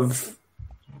terms of,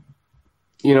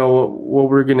 you know, what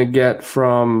we're going to get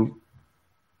from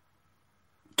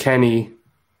Kenny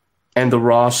and the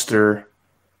roster,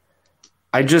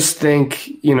 I just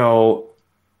think, you know,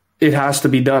 it has to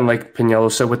be done, like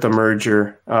Piniello said, with the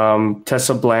merger.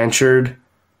 Tessa Blanchard,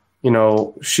 you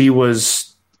know, she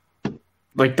was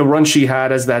like the run she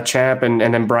had as that champ, and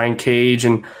then Brian Cage,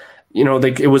 and, you know,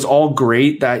 like it was all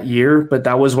great that year, but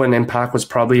that was when Impact was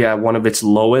probably at one of its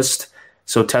lowest.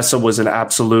 So Tessa was an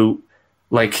absolute,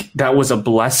 like, that was a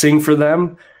blessing for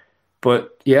them.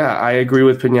 But yeah, I agree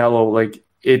with Piniello. Like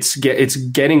it's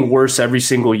getting worse every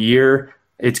single year.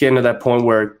 It's getting to that point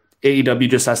where AEW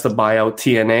just has to buy out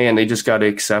TNA, and they just got to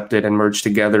accept it and merge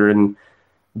together and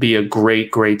be a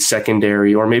great, great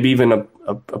secondary, or maybe even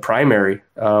a primary.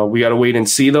 We got to wait and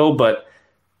see though. But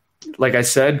like I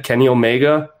said, Kenny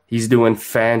Omega, he's doing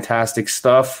fantastic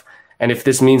stuff. And if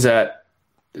this means that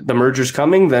the merger's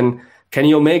coming, then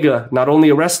Kenny Omega, not only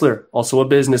a wrestler, also a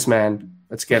businessman.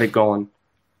 Let's get it going.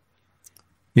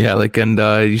 Yeah, like, and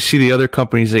you see the other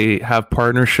companies they have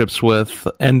partnerships with,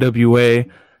 NWA,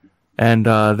 and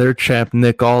their champ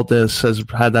Nick Aldis has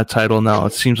had that title now.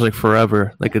 It seems like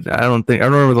forever. Like I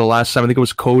remember the last time. I think it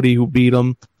was Cody who beat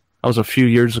him. That was a few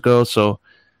years ago. So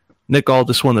Nick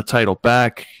Aldis won the title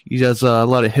back. He has a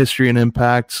lot of history and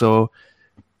Impact. So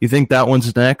you think that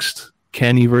one's next?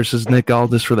 Kenny versus Nick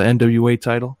Aldis for the NWA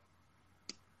title?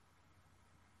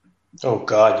 Oh,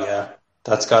 God, yeah.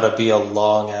 That's got to be a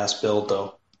long-ass build,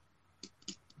 though.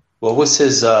 What was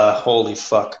his, holy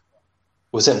fuck?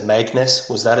 Was it Magnus?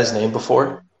 Was that his name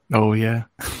before? Oh, yeah.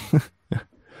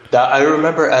 I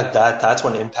remember that's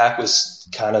when Impact was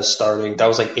kind of starting. That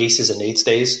was like Aces and Eights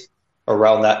days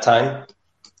around that time.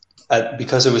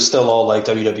 Because it was still all like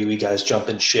WWE guys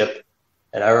jumping ship.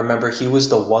 And I remember he was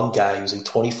the one guy, he was like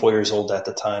 24 years old at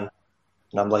the time.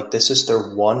 And I'm like, this is their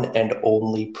one and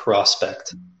only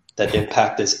prospect that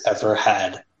Impact has ever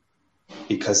had,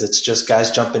 because it's just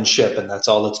guys jumping ship, and that's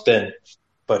all it's been.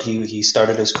 But he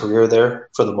started his career there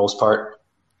for the most part,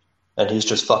 and he's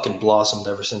just fucking blossomed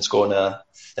ever since going to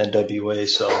NWA.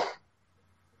 So I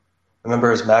remember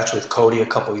his match with Cody a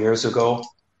couple years ago.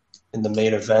 in the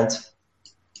main event.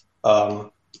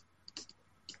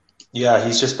 Yeah,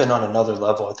 he's just been on another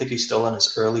level. I think he's still in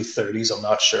his early 30s. I'm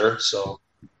not sure. So,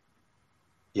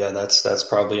 yeah, that's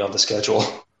probably on the schedule.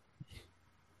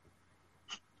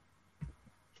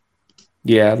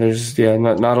 Yeah, there's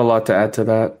not a lot to add to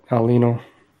that, Alino.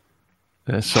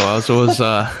 So as I was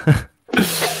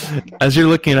as you're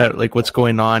looking at like what's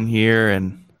going on here,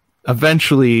 and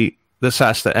eventually this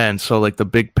has to end. So like the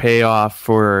big payoff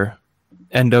for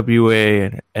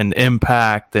NWA and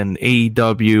Impact and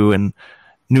AEW and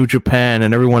New Japan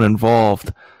and everyone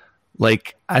involved.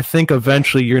 Like, I think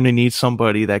eventually you're going to need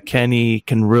somebody that Kenny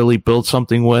can really build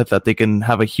something with, that they can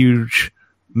have a huge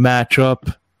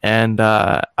matchup. And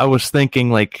I was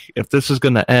thinking, like, if this is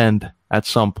going to end at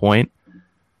some point,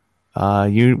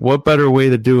 what better way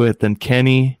to do it than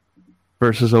Kenny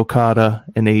versus Okada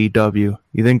in AEW?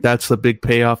 You think that's the big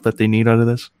payoff that they need out of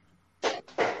this?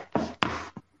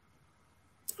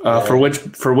 For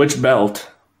which belt?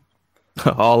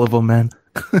 All of them, man.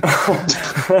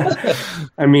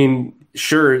 I mean,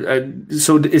 sure.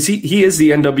 So is he is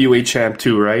the NWA champ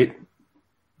too, right?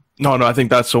 No, I think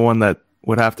that's the one that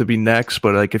would have to be next.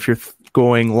 But like, if you're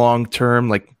going long term,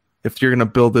 like if you're going to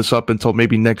build this up until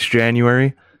maybe next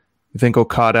January, you think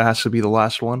Okada has to be the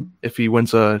last one if he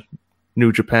wins a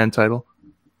New Japan title?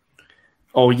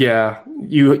 Oh yeah,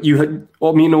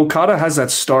 I mean, Okada has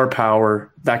that star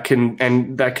power that can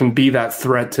be that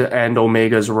threat to end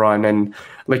Omega's run. And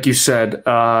like you said,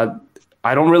 I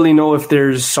don't really know if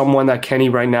there's someone that Kenny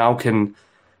right now can,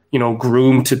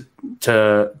 groom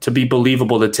to be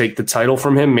believable to take the title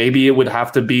from him. Maybe it would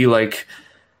have to be like,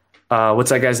 what's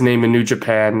that guy's name in New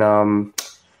Japan?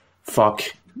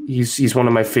 He's one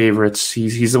of my favorites.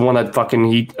 He's the one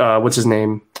that what's his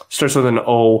name? Starts with an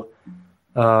O.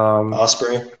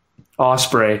 Osprey.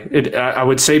 I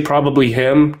would say probably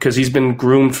him, because he's been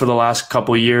groomed for the last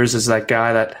couple of years as that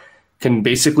guy that can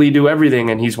basically do everything,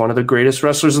 and he's one of the greatest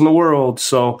wrestlers in the world.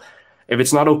 So if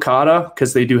it's not Okada,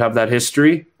 because they do have that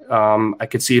history, I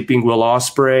could see it being Will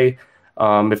Ospreay.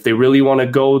 If they really want to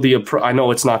go I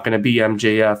know it's not going to be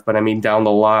MJF, but I mean, down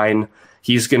the line,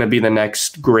 he's going to be the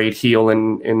next great heel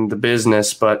in the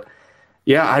business. But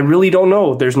yeah, I really don't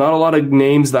know. There's not a lot of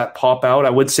names that pop out.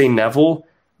 I would say Neville,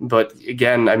 but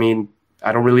again, I mean,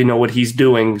 I don't really know what he's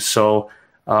doing. So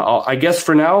I guess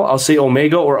for now, I'll say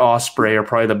Omega or Ospreay are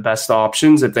probably the best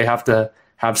options if they have to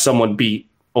have someone beat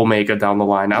Omega down the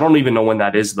line. I don't even know when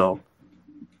that is, though.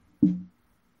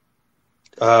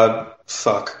 I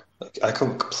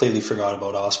completely forgot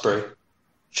about Ospreay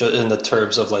in the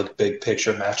terms of like big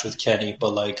picture match with Kenny, but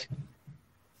like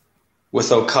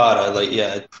with Okada, like,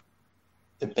 yeah,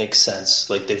 it makes sense.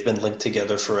 Like, they've been linked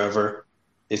together forever.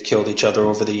 They've killed each other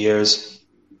over the years.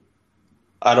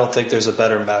 I don't think there's a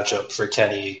better matchup for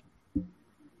Kenny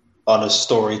on a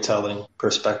storytelling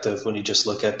perspective when you just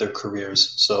look at their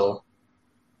careers. So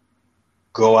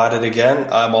go at it again.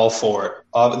 I'm all for it.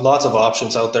 Lots of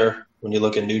options out there when you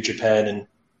look at New Japan and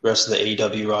the rest of the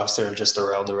AEW roster and just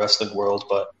around the rest of the world.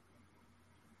 But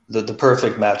the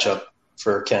perfect matchup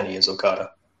for Kenny is Okada.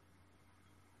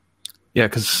 Yeah,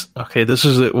 because, this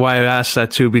is why I asked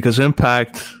that too, because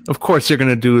Impact, of course, they're going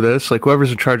to do this. Like,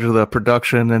 whoever's in charge of the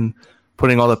production and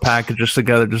putting all the packages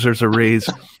together deserves a raise.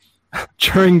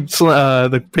 During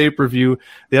the pay-per-view,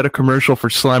 they had a commercial for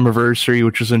Slammiversary,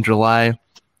 which was in July.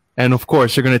 And, of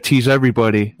course, they're going to tease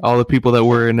everybody. All the people that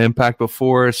were in Impact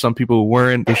before, some people who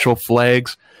weren't, they show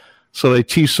flags. So they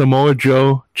tease Samoa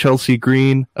Joe, Chelsea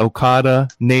Green, Okada,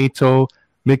 Naito,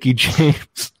 Mickey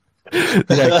James, the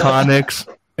Iconics,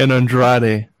 and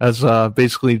Andrade as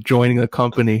basically joining the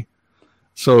company.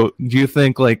 So do you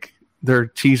think like they're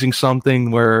teasing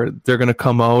something where they're going to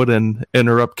come out and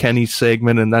interrupt Kenny's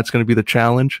segment, and that's going to be the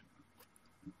challenge?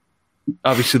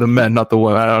 Obviously the men, not the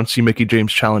women. I don't see Mickey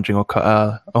James challenging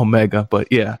Omega, but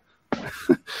yeah.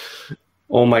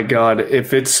 Oh my God.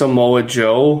 If it's Samoa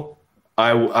Joe,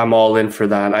 I'm all in for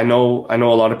that. I know a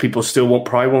lot of people still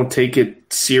probably won't take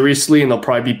it seriously, and they'll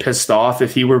probably be pissed off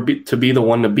if he were to be the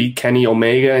one to beat Kenny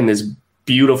Omega in this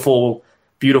beautiful,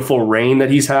 beautiful reign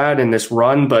that he's had in this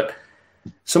run. But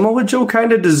Samoa Joe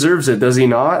kind of deserves it, does he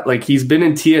not? Like, he's been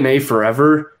in TNA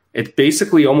forever. It's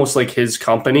basically almost like his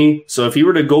company. So if he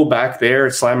were to go back there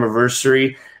at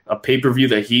Slammiversary, a pay-per-view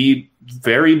that he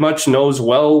very much knows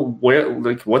well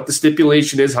what the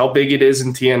stipulation is, how big it is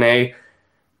in TNA,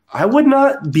 I would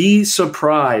not be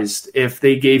surprised if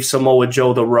they gave Samoa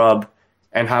Joe the rub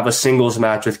and have a singles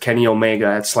match with Kenny Omega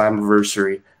at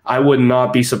Slammiversary. I would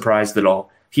not be surprised at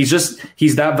all. He's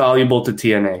that valuable to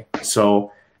TNA.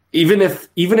 So even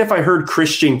if I heard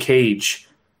Christian Cage,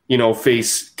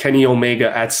 face Kenny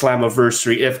Omega at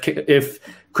Slammiversary, if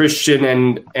Christian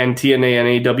and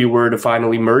TNA and AEW were to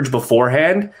finally merge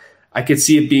beforehand, I could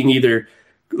see it being either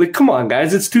like, come on,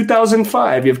 guys, it's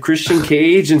 2005. You have Christian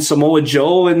Cage and Samoa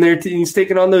Joe, and he's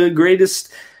taking on the greatest,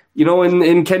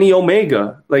 in Kenny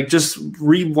Omega. Like, just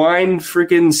rewind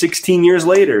freaking 16 years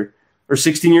later or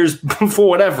 16 years before,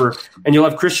 whatever, and you'll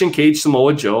have Christian Cage,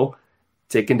 Samoa Joe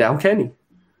taking down Kenny.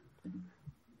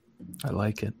 I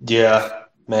like it. Yeah,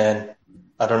 man.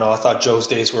 I don't know. I thought Joe's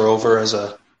days were over as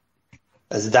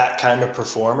that kind of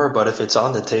performer, but if it's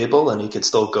on the table and he could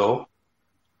still go,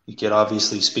 he could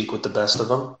obviously speak with the best of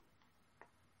them.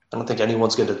 I don't think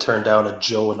anyone's going to turn down a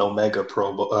Joe and Omega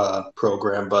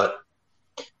program, but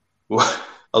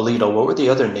Alito, what were the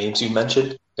other names you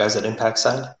mentioned? Guys that Impact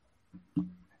signed?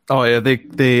 Oh yeah,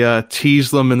 they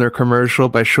teased them in their commercial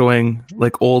by showing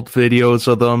like old videos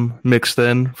of them mixed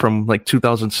in from like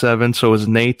 2007. So it was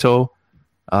Naito,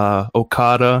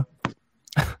 Okada,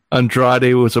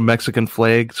 Andrade was a Mexican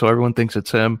flag, so everyone thinks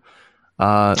it's him.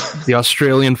 The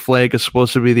Australian flag is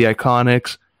supposed to be the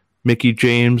Iconics, Mickey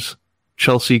James,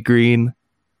 Chelsea Green,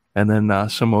 and then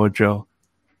Samoa Joe.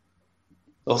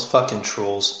 Those fucking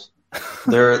trolls.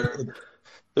 Their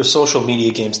social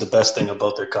media game's the best thing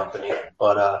about their company.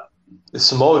 But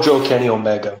Samoa Joe, Kenny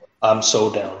Omega, I'm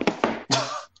so down.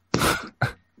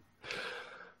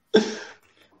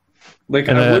 Like,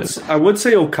 I would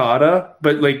say Okada,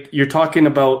 but like, you're talking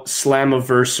about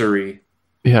Slammiversary.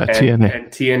 Yeah, TNA. And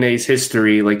TNA's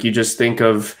history. Like, you just think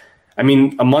of, a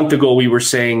month ago we were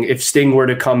saying if Sting were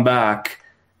to come back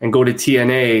and go to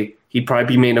TNA, he'd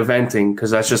probably be main eventing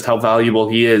because that's just how valuable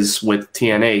he is with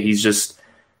TNA. He's just,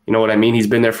 you know what I mean? He's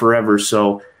been there forever.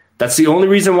 So that's the only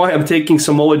reason why I'm taking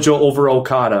Samoa Joe over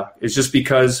Okada, is just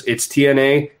because it's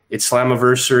TNA, it's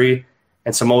Slammiversary,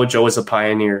 and Samoa Joe is a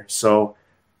pioneer. So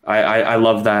I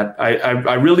love that.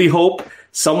 I really hope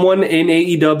someone in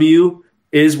AEW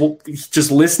is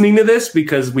just listening to this,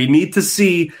 because we need to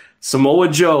see Samoa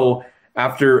Joe,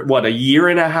 after a year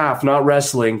and a half not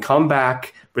wrestling, come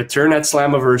back, return at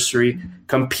Slammiversary,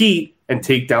 compete, and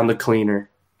take down the Cleaner.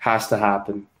 Has to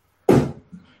happen. Oh,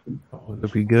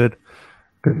 that'd be good.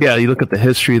 Yeah, you look at the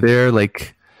history there,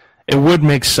 like, it would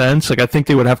make sense. Like, I think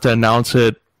they would have to announce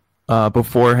it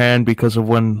beforehand because of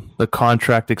when the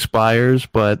contract expires,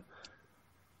 but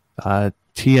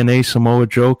TNA Samoa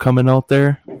Joe coming out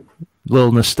there,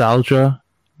 little nostalgia,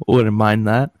 wouldn't mind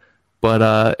that.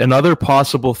 But another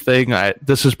possible thing,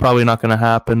 this is probably not going to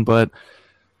happen, but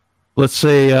let's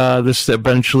say this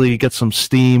eventually gets some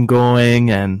steam going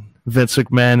and Vince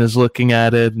McMahon is looking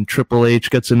at it and Triple H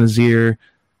gets in his ear.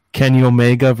 Kenny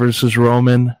Omega versus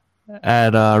Roman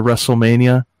at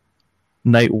WrestleMania,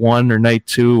 night 1 or night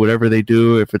 2, whatever they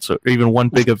do, if it's even one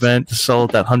big event to sell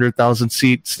at that 100,000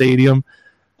 seat stadium.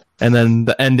 And then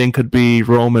the ending could be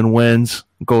Roman wins,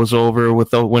 goes over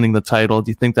without winning the title.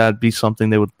 Do you think that'd be something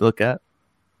they would look at?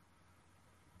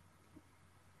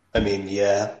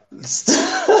 Yeah.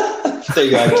 They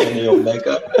got Kenny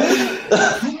Omega.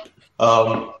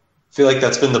 I feel like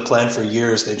that's been the plan for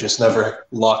years. They just never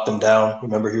locked him down.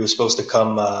 Remember, he was supposed to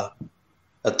come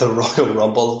at the Royal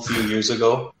Rumble a few years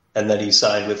ago, and then he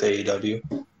signed with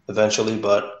AEW eventually.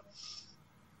 But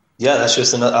yeah, that's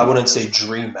just I wouldn't say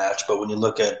dream match, but when you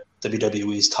look at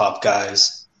WWE's top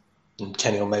guys, and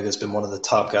Kenny Omega's been one of the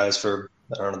top guys for,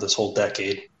 this whole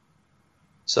decade.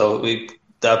 So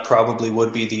that probably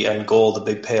would be the end goal. The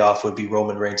big payoff would be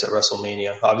Roman Reigns at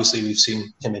WrestleMania. Obviously, we've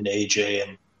seen him and AJ,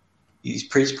 and he's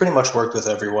pretty much worked with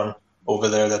everyone over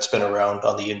there that's been around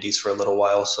on the indies for a little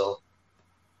while. So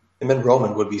him and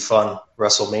Roman would be fun.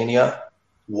 WrestleMania,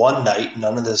 one night,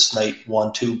 none of this night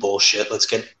 1-2 bullshit. Let's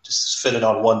just fit it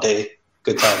on one day.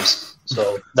 Good times.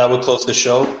 So that would close the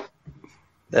show.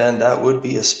 And that would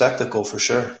be a spectacle for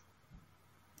sure.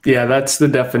 Yeah, that's the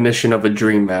definition of a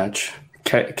dream match.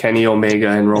 Kenny Omega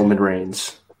and Roman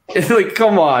Reigns. Like,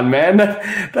 come on, man.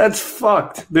 That's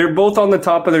fucked. They're both on the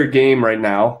top of their game right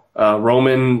now.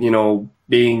 Roman,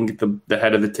 being the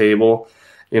head of the table.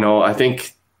 I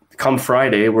think come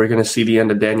Friday, we're going to see the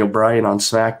end of Daniel Bryan on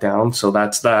SmackDown. So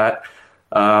that's that.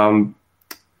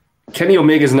 Kenny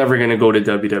Omega's never going to go to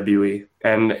WWE.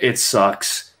 And it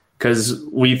sucks. Because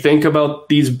we think about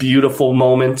these beautiful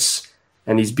moments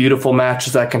and these beautiful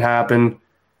matches that can happen,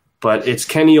 but it's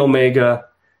Kenny Omega.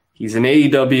 He's in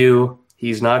AEW.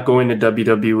 He's not going to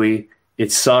WWE.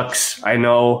 It sucks, I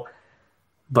know,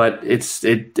 but it's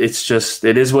just,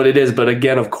 it is what it is. But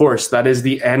again, of course, that is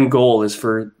the end goal, is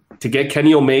to get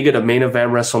Kenny Omega to main event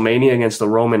WrestleMania against the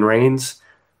Roman Reigns.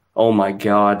 Oh my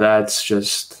God, that's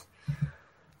just,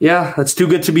 that's too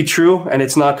good to be true, and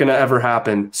it's not going to ever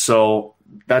happen. So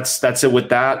that's it with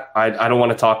that. I don't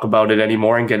want to talk about it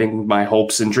anymore and getting my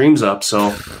hopes and dreams up. So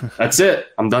that's it.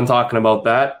 I'm done talking about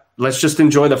that. Let's just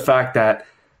enjoy the fact that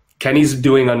Kenny's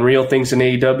doing unreal things in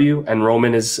AEW and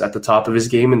Roman is at the top of his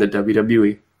game in the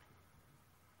WWE.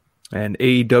 And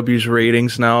AEW's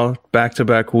ratings now,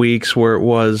 back-to-back weeks where it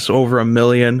was over 1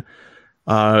 million.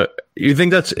 You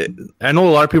think that's... I know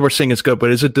a lot of people are saying it's good,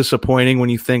 but is it disappointing when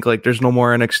you think like there's no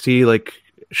more NXT? Like,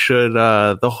 should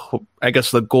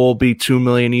the goal be 2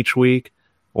 million each week?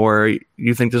 Or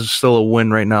you think this is still a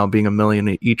win right now, being 1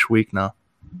 million each week now?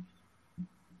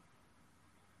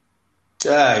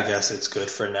 I guess it's good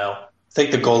for now. I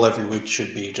think the goal every week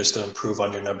should be just to improve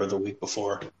on your number the week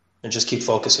before and just keep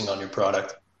focusing on your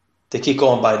product. They keep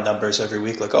going by numbers every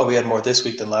week, like, oh, we had more this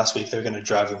week than last week. They're going to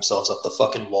drive themselves up the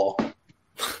fucking wall.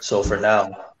 So for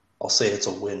now, I'll say it's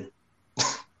a win.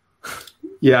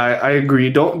 Yeah, I agree.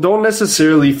 Don't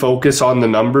necessarily focus on the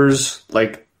numbers.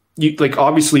 Like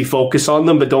obviously focus on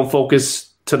them, but don't focus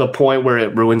to the point where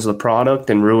it ruins the product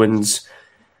and ruins,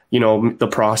 the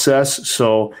process.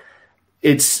 So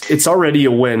it's already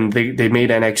a win. They made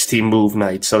NXT move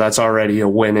night, so that's already a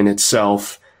win in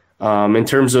itself. In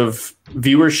terms of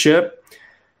viewership,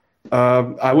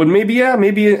 I would maybe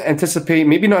anticipate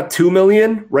maybe not 2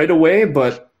 million right away,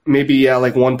 but maybe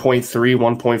like 1.3,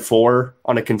 1.4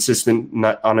 on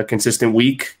a consistent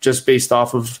week, just based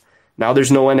off of now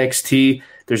there's no NXT.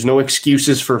 There's no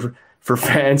excuses for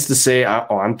fans to say,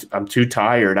 I'm too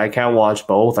tired. I can't watch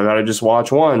both. I got to just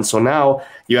watch one. So now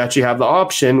you actually have the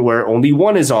option where only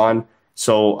one is on.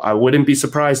 So I wouldn't be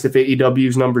surprised if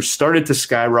AEW's numbers started to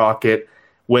skyrocket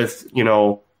with,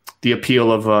 the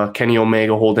appeal of Kenny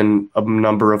Omega holding a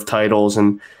number of titles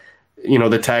and,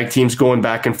 the tag teams going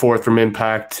back and forth from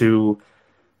Impact to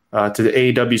the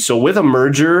AEW. So with a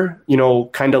merger,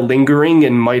 kind of lingering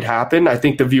and might happen, I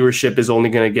think the viewership is only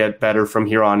going to get better from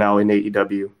here on out in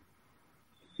AEW.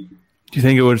 Do you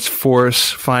think it would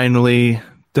force finally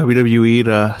WWE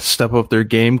to step up their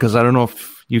game? Because I don't know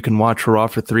if you can watch Raw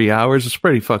for 3 hours. It's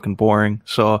pretty fucking boring.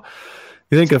 So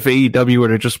you think if AEW were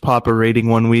to just pop a rating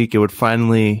one week, it would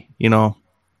finally,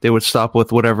 they would stop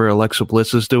with whatever Alexa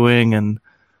Bliss is doing and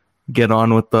get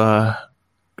on with the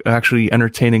actually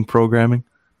entertaining programming?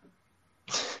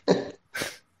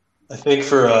 I think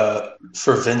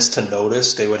for Vince to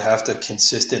notice, they would have to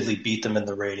consistently beat them in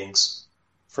the ratings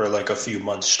for like a few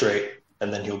months straight.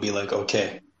 And then he'll be like,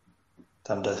 okay,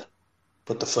 time to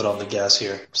put the foot on the gas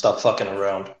here. Stop fucking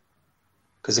around.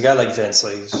 Because a guy like Vince,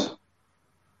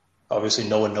 obviously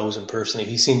no one knows him personally.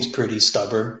 He seems pretty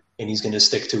stubborn, and he's going to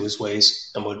stick to his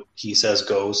ways, and what he says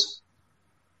goes.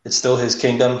 It's still his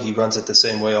kingdom. He runs it the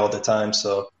same way all the time,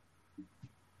 so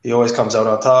he always comes out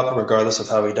on top, regardless of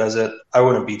how he does it. I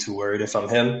wouldn't be too worried if I'm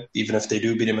him. Even if they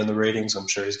do beat him in the ratings, I'm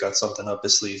sure he's got something up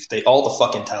his sleeve. All the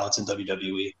fucking talents in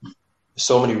WWE. There's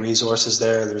so many resources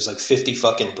there. There's like 50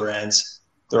 fucking brands.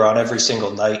 They're on every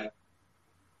single night.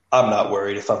 I'm not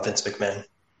worried if I'm Vince McMahon.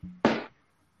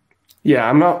 Yeah,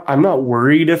 I'm not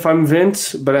worried if I'm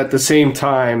Vince, but at the same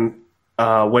time,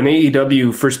 when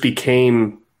AEW first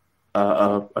became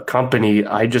a company,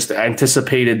 I just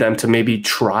anticipated them to maybe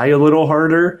try a little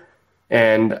harder,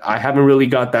 and I haven't really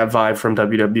got that vibe from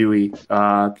WWE.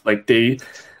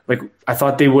 I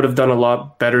thought they would have done a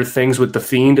lot better things with The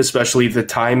Fiend, especially the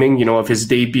timing, of his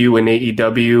debut in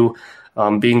AEW,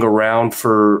 being around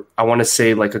for, I want to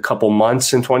say, like a couple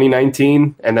months in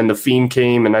 2019, and then The Fiend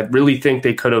came, and I really think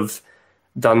they could have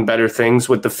done better things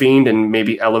with The Fiend and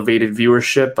maybe elevated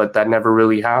viewership, but that never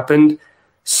really happened.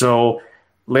 So,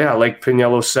 yeah, like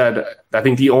Piniello said, I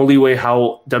think the only way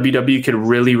how WWE could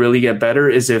really, really get better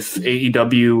is if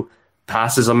AEW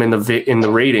passes them in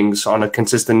the ratings on a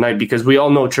consistent night, because we all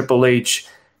know Triple H,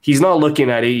 he's not looking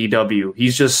at AEW.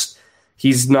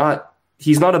 He's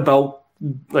not about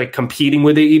like competing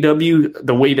with AEW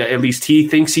the way that at least he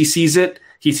thinks he sees it.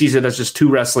 He sees it as just two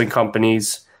wrestling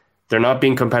companies. They're not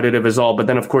being competitive as all. But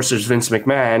then, of course, there's Vince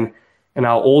McMahon, and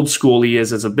how old school he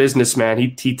is as a businessman.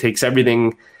 He takes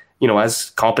everything,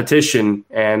 as competition,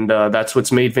 and that's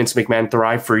what's made Vince McMahon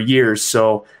thrive for years.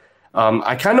 So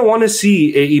I kind of want to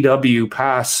see AEW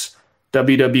pass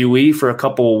WWE for a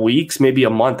couple of weeks, maybe a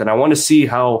month, and I want to see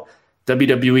how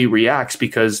WWE reacts,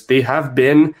 because they have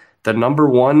been the number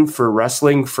one for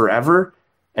wrestling forever.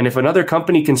 And if another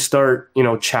company can start,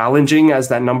 challenging as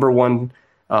that number one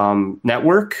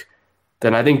network,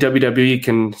 then I think WWE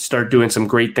can start doing some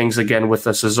great things again with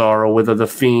a Cesaro, with a The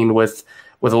Fiend, with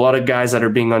a lot of guys that are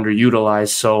being underutilized.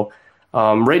 So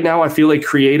right now I feel like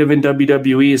creative in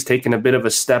WWE is taking a bit of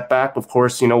a step back, of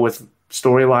course, with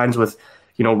storylines with,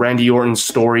 Randy Orton's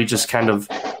story just kind of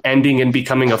ending and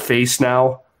becoming a face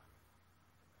now.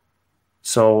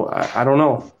 So I don't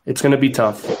know. It's going to be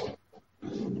tough.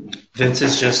 Vince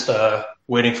is just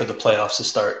waiting for the playoffs to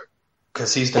start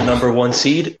because he's the number 1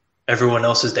 seed. Everyone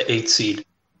else is the 8th seed.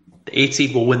 The 8th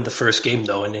seed will win the first game,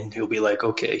 though, and then he'll be like,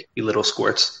 okay, you little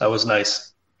squirts. That was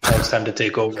nice. Now it's time to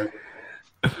take over.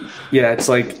 Yeah, it's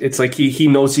like he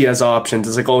knows he has options.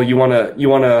 It's like, oh, you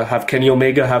wanna have Kenny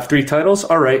Omega have 3 titles?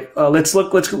 All right, let's go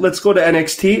to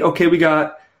NXT. Okay, we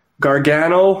got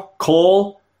Gargano,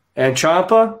 Cole, and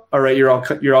Ciampa. All right, you're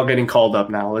all getting called up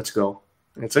now. Let's go.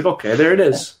 And it's like, okay, there it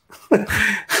is.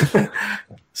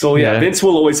 So yeah, Vince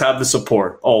will always have the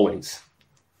support, always.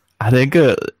 I think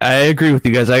I agree with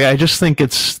you guys. I just think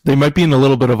they might be in a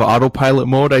little bit of autopilot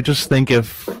mode. I just think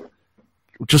if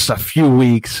just a few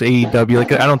weeks, AEW,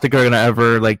 like I don't think they're gonna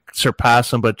ever like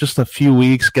surpass them, but just a few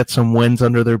weeks, get some wins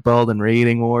under their belt and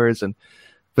rating wars, and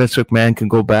Vince McMahon can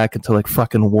go back into like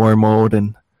fucking war mode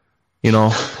and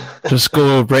just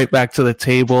go right back to the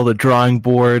table, the drawing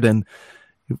board, and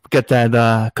get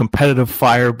that competitive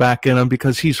fire back in him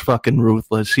because he's fucking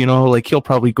ruthless. Like he'll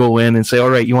probably go in and say,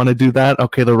 all right, you want to do that?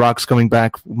 Okay, The Rock's coming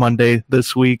back Monday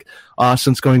this week.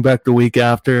 Austin's coming back the week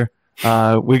after.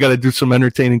 We got to do some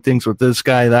entertaining things with this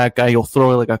guy, that guy. He'll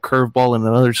throw like a curveball in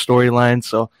another storyline.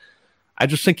 So I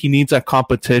just think he needs that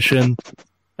competition,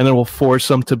 and it will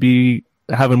force him to be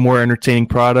having more entertaining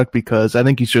product because I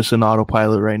think he's just an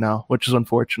autopilot right now, which is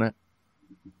unfortunate.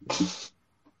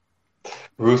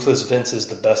 Ruthless Vince is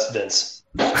the best Vince.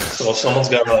 So if someone's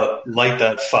got to light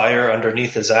that fire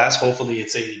underneath his ass, hopefully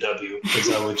it's AEW, because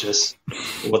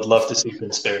I would love to see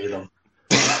Vince bury them.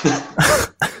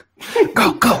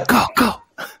 Go.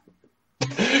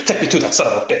 Take me to that son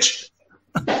of a bitch.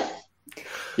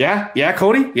 Yeah,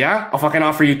 Cody? Yeah? I'll fucking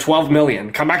offer you $12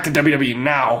 million. Come back to WWE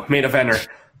now, main eventer.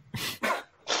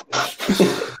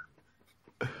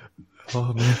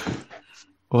 Oh, man.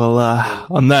 Well,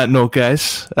 on that note,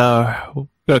 guys, we're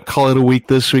going to call it a week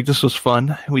this week. This was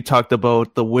fun. We talked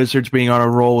about the Wizards being on a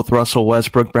roll with Russell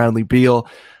Westbrook, Bradley Beal,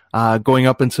 going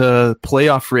up into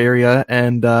playoff area,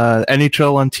 and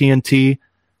NHL on TNT.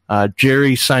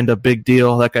 Jerry signed a big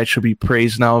deal. That guy should be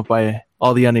praised now by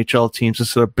all the NHL teams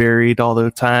instead of buried all the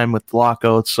time with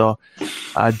lockouts. So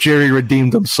Jerry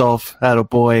redeemed himself,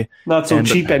 attaboy. Not so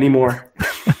cheap anymore.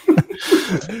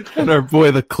 And our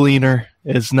boy, the Cleaner,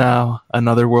 is now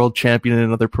another world champion in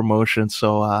another promotion.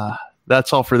 So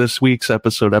that's all for this week's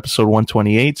episode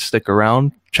 128. Stick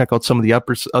around. Check out some of the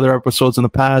other episodes in the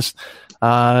past.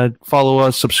 Follow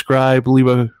us, subscribe, leave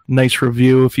a nice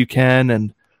review if you can,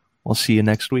 and we'll see you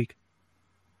next week.